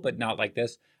gamble, but not like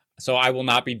this. So I will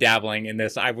not be dabbling in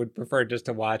this. I would prefer just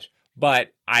to watch.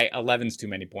 But 11's too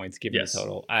many points, given the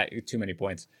total. Too many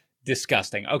points.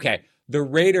 Disgusting. Okay, the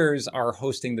Raiders are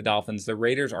hosting the Dolphins. The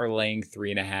Raiders are laying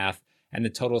 3.5, and the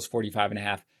total is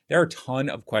 45.5. There are a ton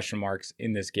of question marks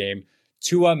in this game.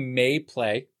 Tua may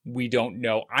play. We don't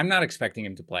know. I'm not expecting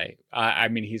him to play. I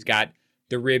mean, he's got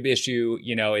the rib issue.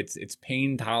 It's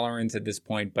pain tolerance at this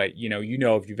point. But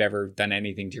if you've ever done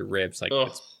anything to your ribs, like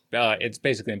it's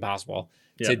basically impossible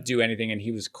to do anything. And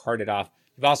he was carted off.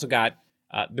 You've also got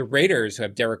The Raiders, who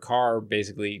have Derek Carr,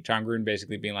 basically, John Gruden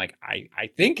basically being like, I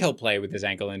think he'll play with his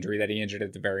ankle injury that he injured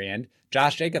at the very end.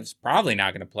 Josh Jacobs probably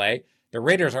not going to play. The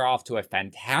Raiders are off to a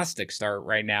fantastic start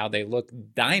right now. They look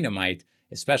dynamite,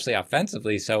 especially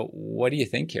offensively. So what do you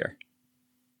think here?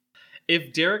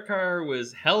 If Derek Carr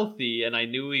was healthy and I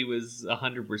knew he was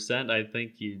 100%, I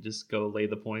think you just go lay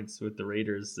the points with the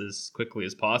Raiders as quickly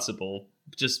as possible,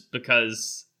 just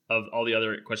because of all the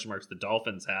other question marks the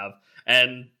Dolphins have.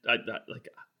 And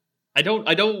I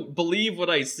don't believe what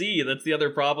I see. That's the other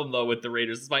problem though with the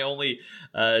Raiders. It's my only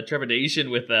trepidation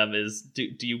with them is do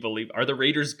you believe, are the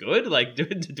Raiders good? Like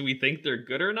do we think they're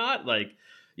good or not? Like,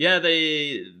 yeah,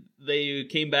 they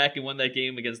came back and won that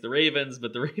game against the Ravens,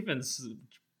 but the Ravens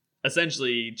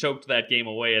essentially choked that game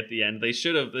away at the end. They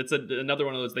should have. It's another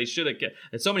one of those. They should have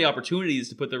had so many opportunities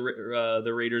to put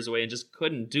the Raiders away and just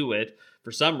couldn't do it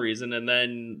for some reason. And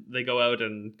then they go out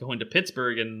and go into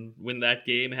Pittsburgh and win that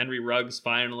game. Henry Ruggs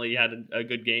finally had a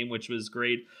good game, which was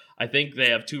great. I think they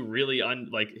have two really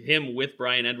like him with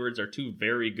Bryan Edwards are two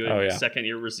very good second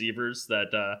year receivers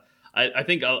that I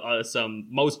think some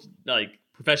most like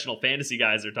professional fantasy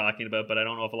guys are talking about, but I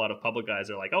don't know if a lot of public guys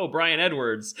are like, oh, Bryan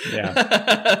Edwards.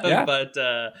 Yeah. But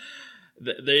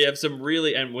they have some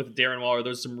really, and with Darren Waller,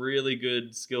 there's some really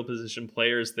good skill position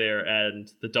players there.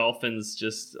 And the Dolphins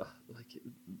just like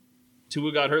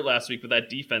Tua got hurt last week, but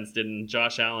that defense didn't.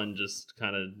 Josh Allen just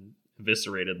kind of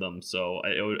eviscerated them. So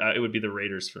it would be the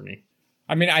Raiders for me.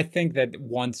 I mean, I think that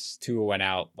once Tua went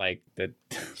out, like the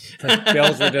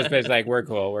Bills were just basically like, we're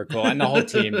cool. And the whole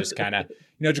team just kind of,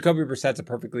 Jacoby Brissett's a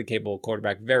perfectly capable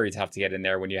quarterback. Very tough to get in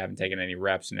there when you haven't taken any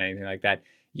reps and anything like that.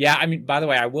 Yeah, I mean, by the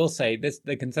way, I will say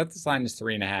the consensus line is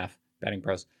 3.5 betting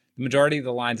pros. The majority of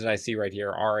the lines that I see right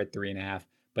here are at 3.5,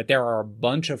 but there are a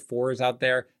bunch of 4s out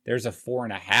there. There's a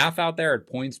 4.5 out there at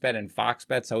PointsBet and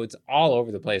FoxBet. So it's all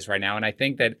over the place right now. And I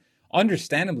think that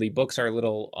understandably, books are a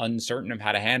little uncertain of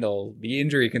how to handle the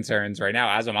injury concerns right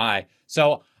now, as am I.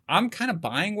 So I'm kind of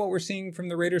buying what we're seeing from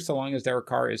the Raiders so long as Derek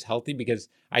Carr is healthy, because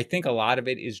I think a lot of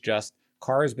it is just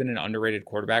Carr has been an underrated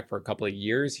quarterback for a couple of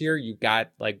years here. You've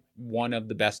got like one of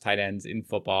the best tight ends in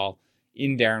football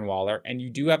in Darren Waller, and you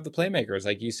do have the playmakers.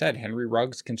 Like you said, Henry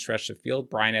Ruggs can stretch the field.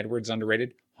 Bryan Edwards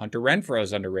underrated. Hunter Renfrow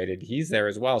is underrated. He's there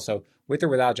as well. So with or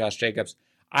without Josh Jacobs,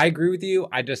 I agree with you.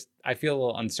 I feel a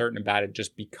little uncertain about it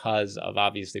just because of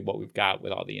obviously what we've got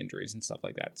with all the injuries and stuff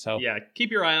like that. So yeah,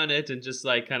 keep your eye on it and just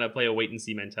like kind of play a wait and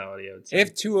see mentality, I would say.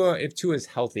 If Tua is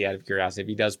healthy, out of curiosity, if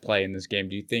he does play in this game,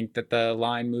 do you think that the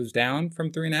line moves down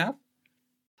from 3.5?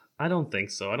 I don't think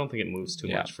so. I don't think it moves too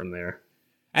much from there.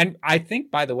 And I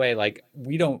think, by the way, like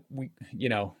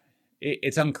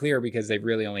it's unclear because they've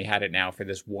really only had it now for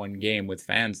this one game with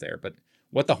fans there, but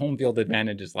what the home field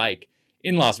advantage is like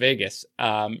in Las Vegas,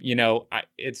 the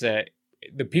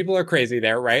people are crazy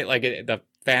there, right? Like the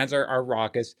fans are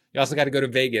raucous. You also got to go to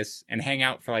Vegas and hang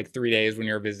out for like 3 days when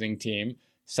you're a visiting team.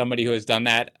 Somebody who has done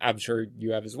that, I'm sure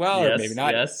you have as well, or maybe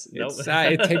not. Yes,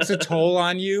 it takes a toll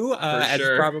on you as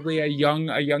probably a young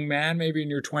man, maybe in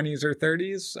your 20s or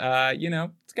 30s.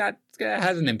 It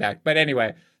has an impact. But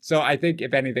anyway, so I think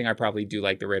if anything, I probably do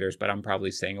like the Raiders, but I'm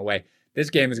probably staying away. This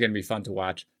game is going to be fun to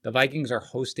watch. The Vikings are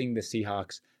hosting the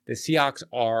Seahawks. The Seahawks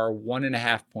are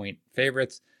 1.5 point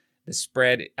favorites. The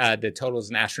spread, the total is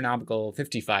an astronomical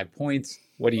 55 points.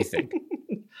 What do you think?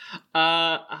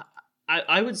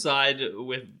 I would side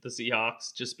with the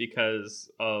Seahawks just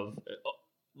because of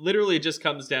literally it just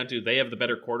comes down to they have the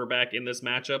better quarterback in this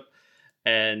matchup,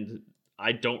 and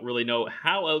I don't really know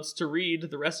how else to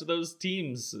read the rest of those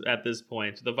teams at this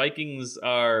point. The Vikings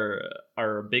are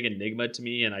a big enigma to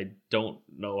me, and I don't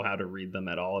know how to read them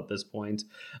at all at this point.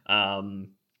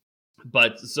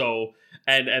 But so,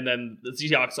 and then the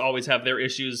Seahawks always have their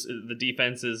issues. The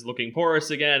defense is looking porous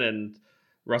again, and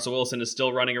Russell Wilson is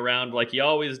still running around like he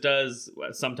always does,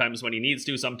 sometimes when he needs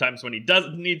to, sometimes when he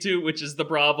doesn't need to, which is the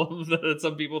problem that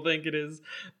some people think it is.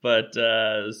 But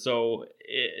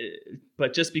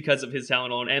but just because of his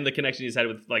talent alone and the connection he's had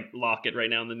with like Lockett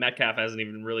right now, and the Metcalf hasn't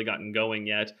even really gotten going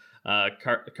yet.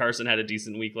 Carson had a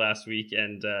decent week last week,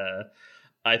 and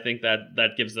I think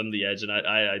that gives them the edge, and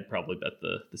I'd probably bet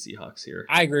the Seahawks here.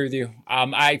 I agree with you.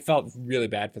 I felt really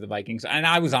bad for the Vikings, and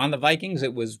I was on the Vikings.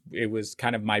 It was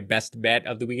kind of my best bet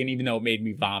of the weekend, even though it made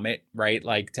me vomit, right?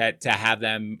 Like to have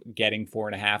them getting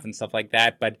 4.5 and stuff like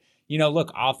that. But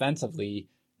look, offensively,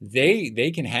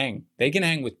 they can hang. They can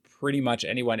hang with pretty much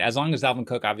anyone, as long as Dalvin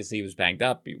Cook, obviously he was banged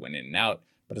up, he went in and out.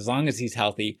 But as long as he's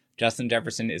healthy, Justin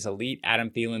Jefferson is elite. Adam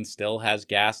Thielen still has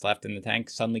gas left in the tank.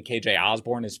 Suddenly KJ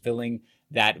Osborne is filling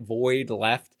that void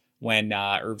left when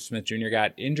Irv Smith Jr.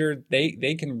 got injured,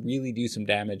 they can really do some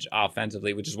damage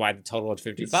offensively, which is why the total at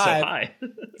 55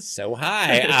 is so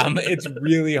high. It's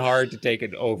really hard to take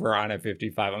it over on a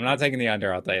 55. I'm not taking the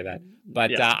under, I'll tell you that.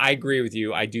 But I agree with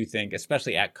you. I do think,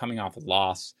 especially at coming off a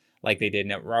loss like they did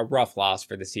in a rough loss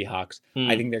for the Seahawks,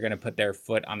 I think they're going to put their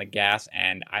foot on the gas,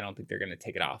 and I don't think they're going to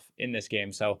take it off in this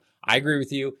game. So I agree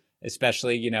with you,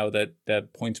 especially, the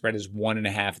point spread is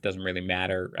 1.5. It doesn't really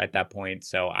matter at that point.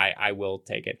 So I will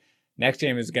take it. Next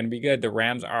game is going to be good. The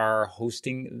Rams are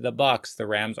hosting the Bucks. The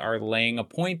Rams are laying a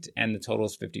point, and the total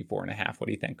is 54.5. What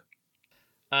do you think?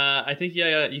 I think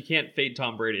you can't fade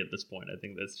Tom Brady at this point. I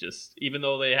think that's just, even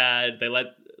though they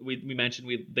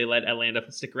let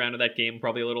Atlanta stick around in that game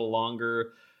probably a little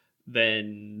longer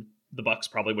than the Bucks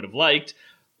probably would have liked,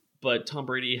 but Tom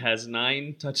Brady has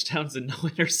 9 touchdowns and no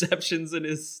interceptions in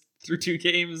his through 2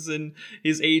 games in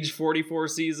his age 44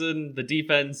 season. The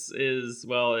defense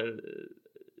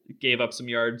gave up some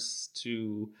yards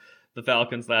to the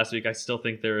Falcons last week. I still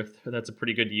think that's a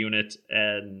pretty good unit,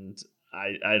 and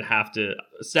I'd have to.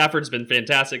 Stafford's been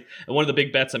fantastic, and one of the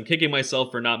big bets I'm kicking myself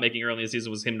for not making early in the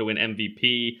season was him to win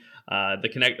MVP.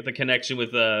 The connection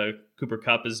with Cooper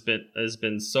Kupp has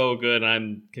been so good.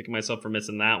 I'm kicking myself for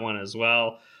missing that one as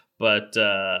well. But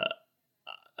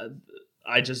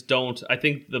I just don't. I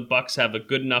think the Bucks have a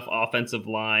good enough offensive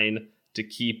line to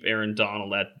keep Aaron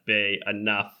Donald at bay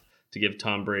enough to give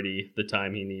Tom Brady the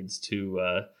time he needs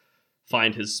to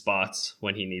find his spots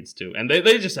when he needs to. And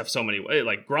they just have so many.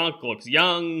 Like, Gronk looks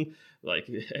young. Like,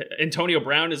 Antonio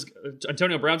Brown's going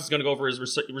to go over his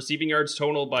receiving yards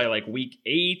total by like week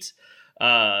 8.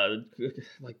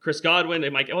 Like Chris Godwin,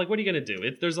 what are you going to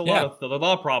do? There's a lot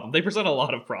of problems. They present a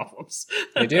lot of problems.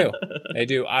 They do.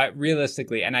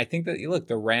 Realistically, and I think that, look,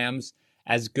 the Rams,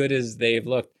 as good as they've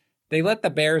looked, they let the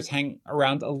Bears hang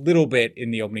around a little bit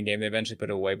in the opening game. They eventually put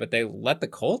it away, but they let the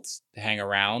Colts hang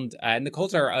around. And the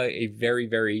Colts are a very,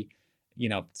 very,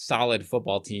 solid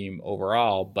football team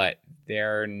overall, but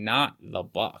they're not the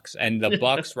Bucks. And the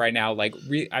Bucks right now, it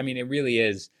really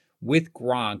is, with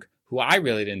Gronk, who I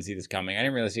really didn't see this coming. I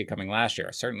didn't really see it coming last year.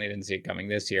 I certainly didn't see it coming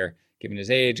this year, given his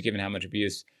age, given how much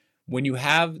abuse. When you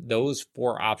have those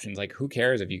 4 options, like, who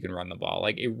cares if you can run the ball?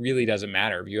 Like, it really doesn't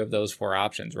matter if you have those 4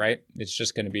 options, right? It's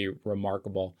just going to be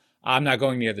remarkable. I'm not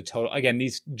going near the total. Again,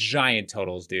 these giant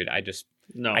totals, dude, I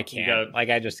can't.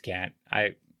 I just can't.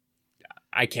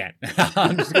 I can't.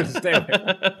 I'm just going to stay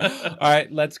away. All right,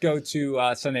 let's go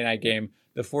to Sunday night game.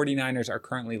 The 49ers are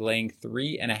currently laying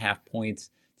 3.5 points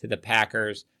to the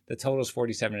Packers. The total is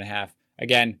 47.5.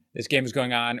 Again, this game is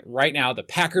going on right now. The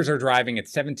Packers are driving at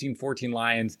 17-14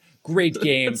 Lions. Great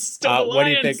game. What do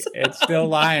you think? It's still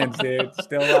Lions, dude.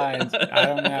 Still Lions. I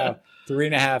don't know.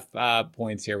 3.5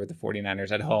 points here with the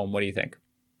 49ers at home. What do you think?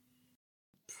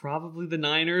 Probably the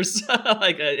Niners.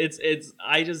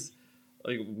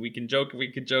 We can joke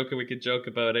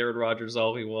about Aaron Rodgers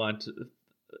all we want,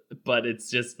 but it's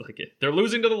just like, they're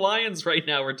losing to the Lions right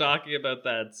now. We're talking about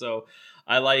that. So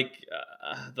I like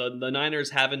the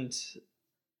Niners haven't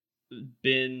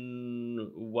been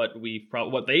what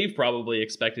they've probably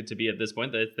expected to be at this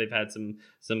point. They've had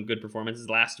some good performances.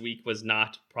 Last week was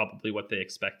not probably what they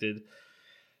expected,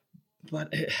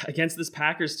 but against this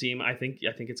Packers team, I think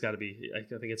it's got to be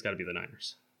the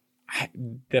Niners.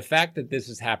 The fact that this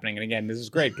is happening, and again, this is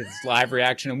great because it's live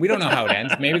reaction, and we don't know how it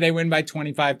ends. Maybe they win by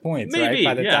 25 points, right?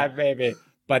 By the time, maybe.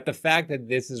 But the fact that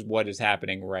this is what is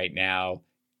happening right now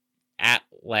at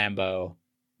Lambeau,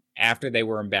 after they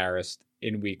were embarrassed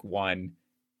in week 1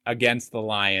 against the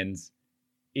Lions,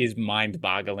 is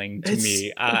mind-boggling to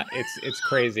me. It's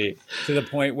crazy, to the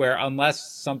point where,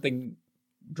 unless something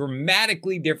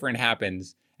dramatically different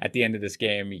happens at the end of this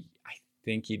game, I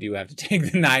think you do have to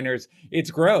take the Niners.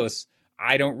 It's gross.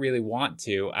 I don't really want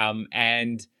to.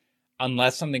 And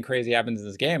unless something crazy happens in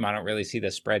this game, I don't really see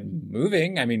the spread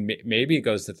moving. I mean, maybe it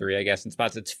goes to 3, I guess. In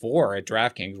spots, it's 4 at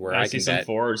DraftKings, where I see some bet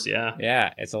 4s, yeah.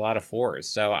 Yeah, it's a lot of 4s.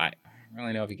 So I don't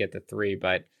really know if you get to 3,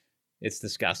 but it's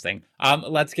disgusting.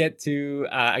 Let's get to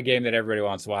a game that everybody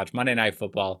wants to watch, Monday Night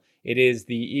Football. It is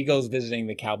the Eagles visiting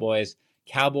the Cowboys.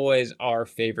 Cowboys are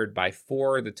favored by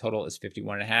 4. The total is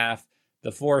 51.5.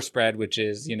 The 4 spread, which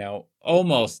is,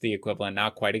 almost the equivalent,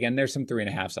 not quite. Again, there's some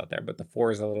 3.5s out there, but the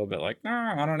 4 is a little bit like,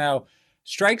 I don't know.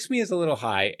 Strikes me as a little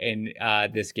high in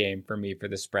this game for me for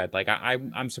the spread. Like,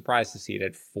 I'm surprised to see it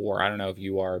at 4. I don't know if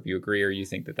you are, if you agree, or you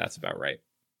think that that's about right.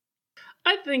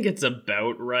 I think it's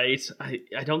about right.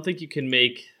 I don't think you can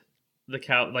make the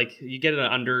you get it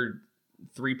under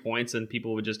 3 points and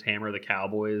people would just hammer the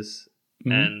Cowboys.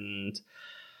 Mm-hmm. And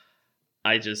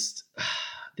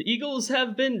the Eagles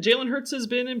have been, Jalen Hurts has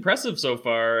been impressive so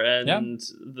far, and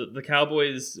the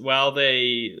Cowboys, while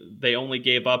they only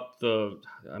gave up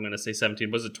I'm going to say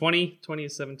 17, was it 20 to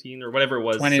 17 or whatever it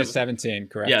was? 20 to 17,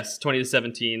 correct. Yes, 20 to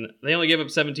 17. They only gave up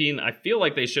 17. I feel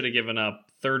like they should have given up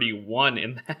 31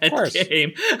 in that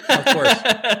game. Of course.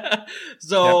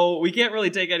 So we can't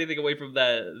really take anything away from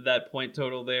that point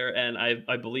total there, and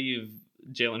I believe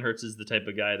Jalen Hurts is the type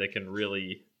of guy that can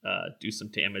really do some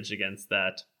damage against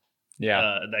that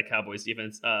Cowboys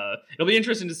defense. It'll be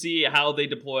interesting to see how they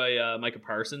deploy Micah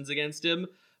Parsons against him.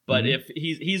 But if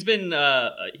he's been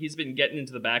getting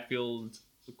into the backfield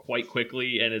quite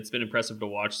quickly, and it's been impressive to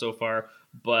watch so far.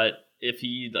 But if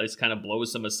he just kind of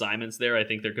blows some assignments there, I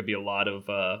think there could be a lot of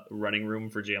running room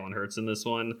for Jalen Hurts in this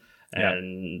one,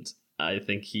 and I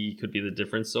think he could be the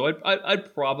difference. So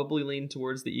I'd probably lean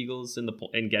towards the Eagles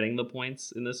in getting the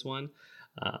points in this one.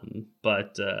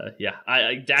 But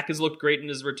Dak has looked great in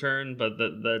his return, but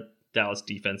the Dallas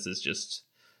defense is just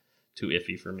too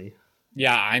iffy for me.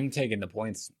 Yeah, I'm taking the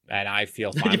points, and I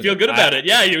feel fine. You feel good about it.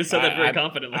 Yeah, you said that very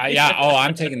confidently.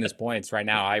 I'm taking this points right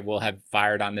now. I will have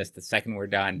fired on this the second we're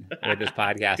done with this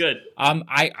podcast. Good.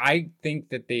 I think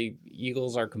that the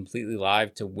Eagles are completely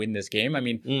live to win this game. I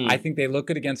mean, I think they look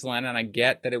good against Atlanta, and I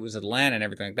get that it was Atlanta and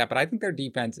everything like that, but I think their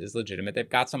defense is legitimate. They've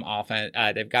got some offense.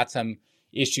 They've got some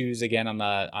issues again on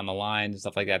the line and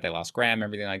stuff like that. They lost Graham,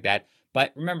 everything like that.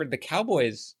 But remember, the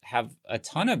Cowboys have a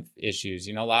ton of issues.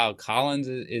 Lyle Collins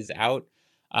is out.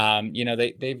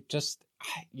 They've just,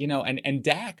 and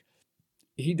Dak,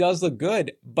 he does look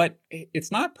good, but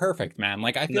it's not perfect, man.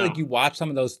 Like, I feel like you watch some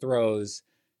of those throws,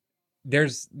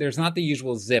 there's not the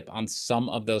usual zip on some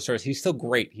of those throws. He's still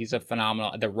great. He's a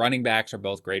phenomenal. The running backs are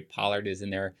both great. Pollard is in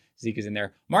there. Zeke is in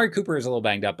there. Amari Cooper is a little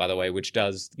banged up, by the way, which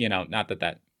does, not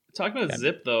that. Talking about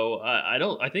zip, though,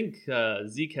 I think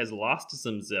Zeke has lost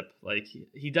some zip. Like,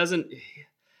 he doesn't.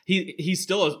 He's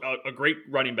still a great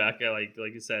running back,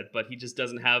 like you said, but he just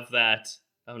doesn't have that.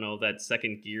 I don't know, that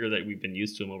second gear that we've been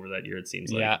used to him over that year. It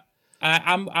seems like. Yeah,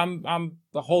 I'm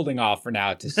holding off for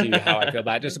now to see how I feel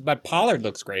about it. But Pollard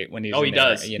looks great when he's. Oh, he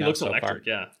does. There, he looks so electric.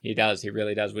 Far. Yeah, he does. He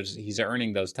really does. Which he's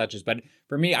earning those touches. But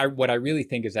for me, what I really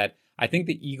think is that I think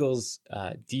the Eagles'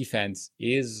 defense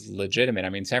is legitimate. I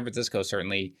mean, San Francisco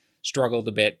certainly struggled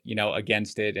a bit,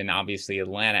 against it, and obviously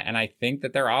Atlanta. And I think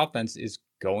that their offense is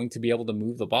going to be able to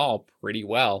move the ball pretty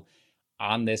well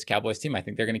on this Cowboys team. I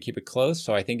think they're going to keep it close.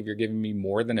 So I think if you're giving me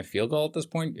more than a field goal at this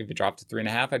point, if it dropped to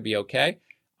 3.5, I'd be okay.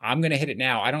 I'm going to hit it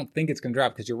now. I don't think it's going to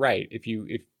drop because you're right. If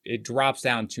it drops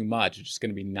down too much, it's just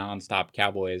going to be nonstop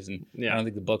Cowboys. And I don't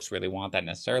think the books really want that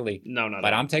necessarily. No.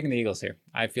 But I'm taking the Eagles here.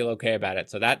 I feel okay about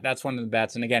it. So that's one of the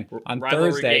bets. And again, on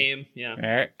rivalry Thursday, game.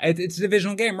 Yeah, it's a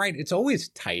divisional game, right? It's always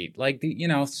tight. Like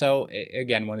so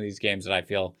again, one of these games that I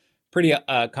feel pretty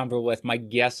comfortable with. My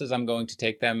guess is I'm going to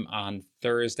take them on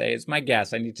Thursday. It's my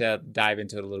guess. I need to dive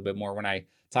into it a little bit more when I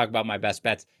talk about my best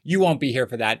bets. You won't be here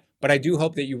for that, but I do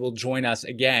hope that you will join us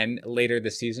again later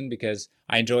this season because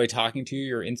I enjoy talking to you.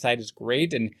 Your insight is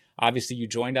great. And obviously you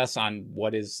joined us on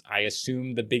what is, I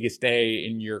assume, the biggest day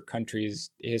in your country's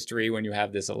history when you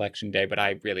have this election day, but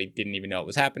I really didn't even know it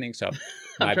was happening. So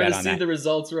I'm trying to see the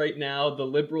results right now. The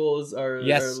Liberals are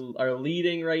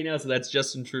leading right now. So that's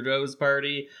Justin Trudeau's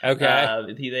party.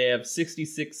 Okay. They have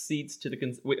 66 seats to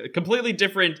a completely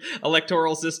different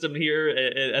electoral system here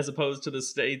as opposed to the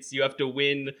States. You have to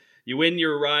win. You win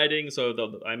your riding. So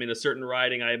I'm in a certain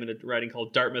riding. I am in a riding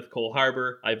called Dartmouth Cole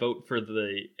Harbour. I vote for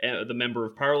the member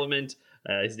of parliament.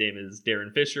 His name is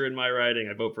Darren Fisher in my riding.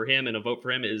 I vote for him, and a vote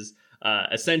for him is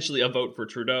essentially a vote for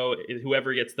Trudeau.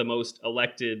 Whoever gets the most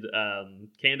elected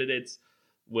candidates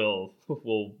will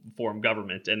form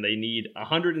government, and they need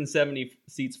 170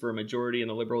 seats for a majority, and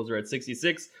the Liberals are at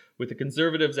 66, with the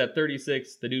Conservatives at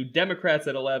 36, the New Democrats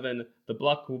at 11, the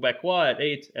Bloc Québécois at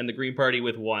 8, and the Green Party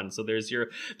with 1. So there's your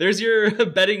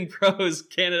Betting Pros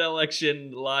Canada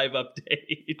election live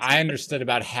update. I understood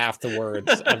about half the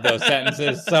words of those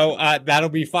sentences, so that'll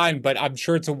be fine. But I'm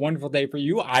sure it's a wonderful day for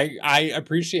you. I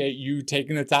appreciate you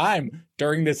taking the time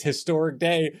during this historic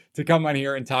day to come on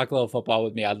here and talk a little football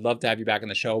with me. I'd love to have you back on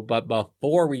the show. But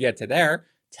before we get to there,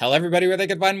 tell everybody where they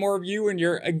can find more of you and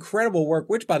your incredible work,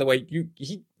 which, by the way,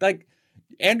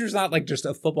 Andrew's not like just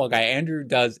a football guy. Andrew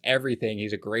does everything.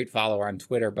 He's a great follower on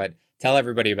Twitter, but tell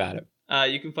everybody about it.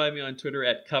 You can find me on Twitter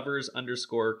at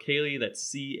covers_Caley.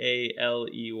 That's Caley.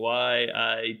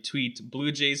 I tweet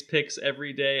Blue Jays picks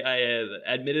every day.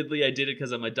 Admittedly, I did it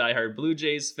because I'm a diehard Blue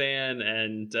Jays fan,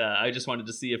 and I just wanted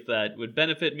to see if that would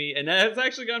benefit me. And that has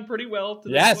actually gone pretty well to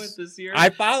this point this year. I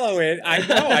follow it. I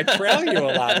know. I trail you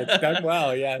a lot. It's done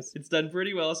well. Yes, it's done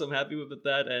pretty well. So I'm happy with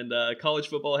that. And college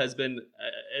football has been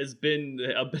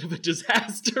a bit of a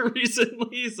disaster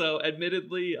recently. So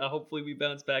admittedly, hopefully we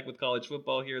bounce back with college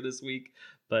football here this week.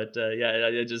 But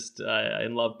I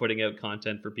love putting out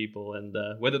content for people, and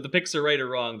whether the picks are right or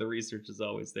wrong, the research is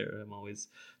always there. I'm always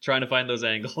trying to find those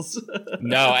angles.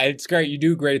 No, it's great. You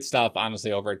do great stuff,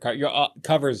 honestly, over at your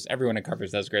Covers. Everyone at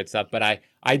Covers does great stuff, but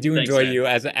I do enjoy you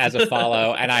as a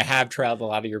follow, and I have trailed a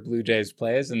lot of your Blue Jays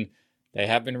plays, and they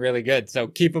have been really good. So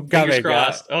keep them coming.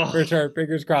 Fingers crossed. For sure.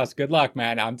 Fingers crossed. Good luck,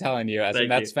 man. I'm telling you, as a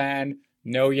Mets fan,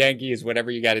 no Yankees,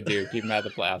 whatever you got to do, keep them out of the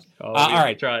playoffs. All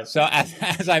right. Try. So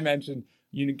as I mentioned,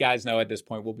 you guys know at this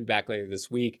point, we'll be back later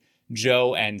this week.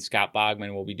 Joe and Scott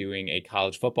Bogman will be doing a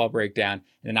college football breakdown.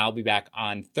 And then I'll be back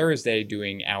on Thursday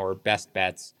doing our best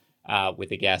bets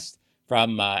with a guest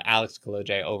from Alex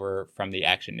Kaloje over from the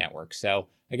Action Network. So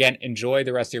again, enjoy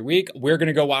the rest of your week. We're going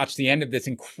to go watch the end of this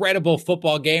incredible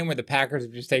football game where the Packers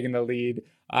have just taken the lead.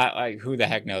 Who the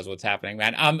heck knows what's happening,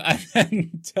 man?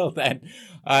 Until then,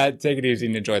 take it easy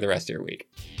and enjoy the rest of your week.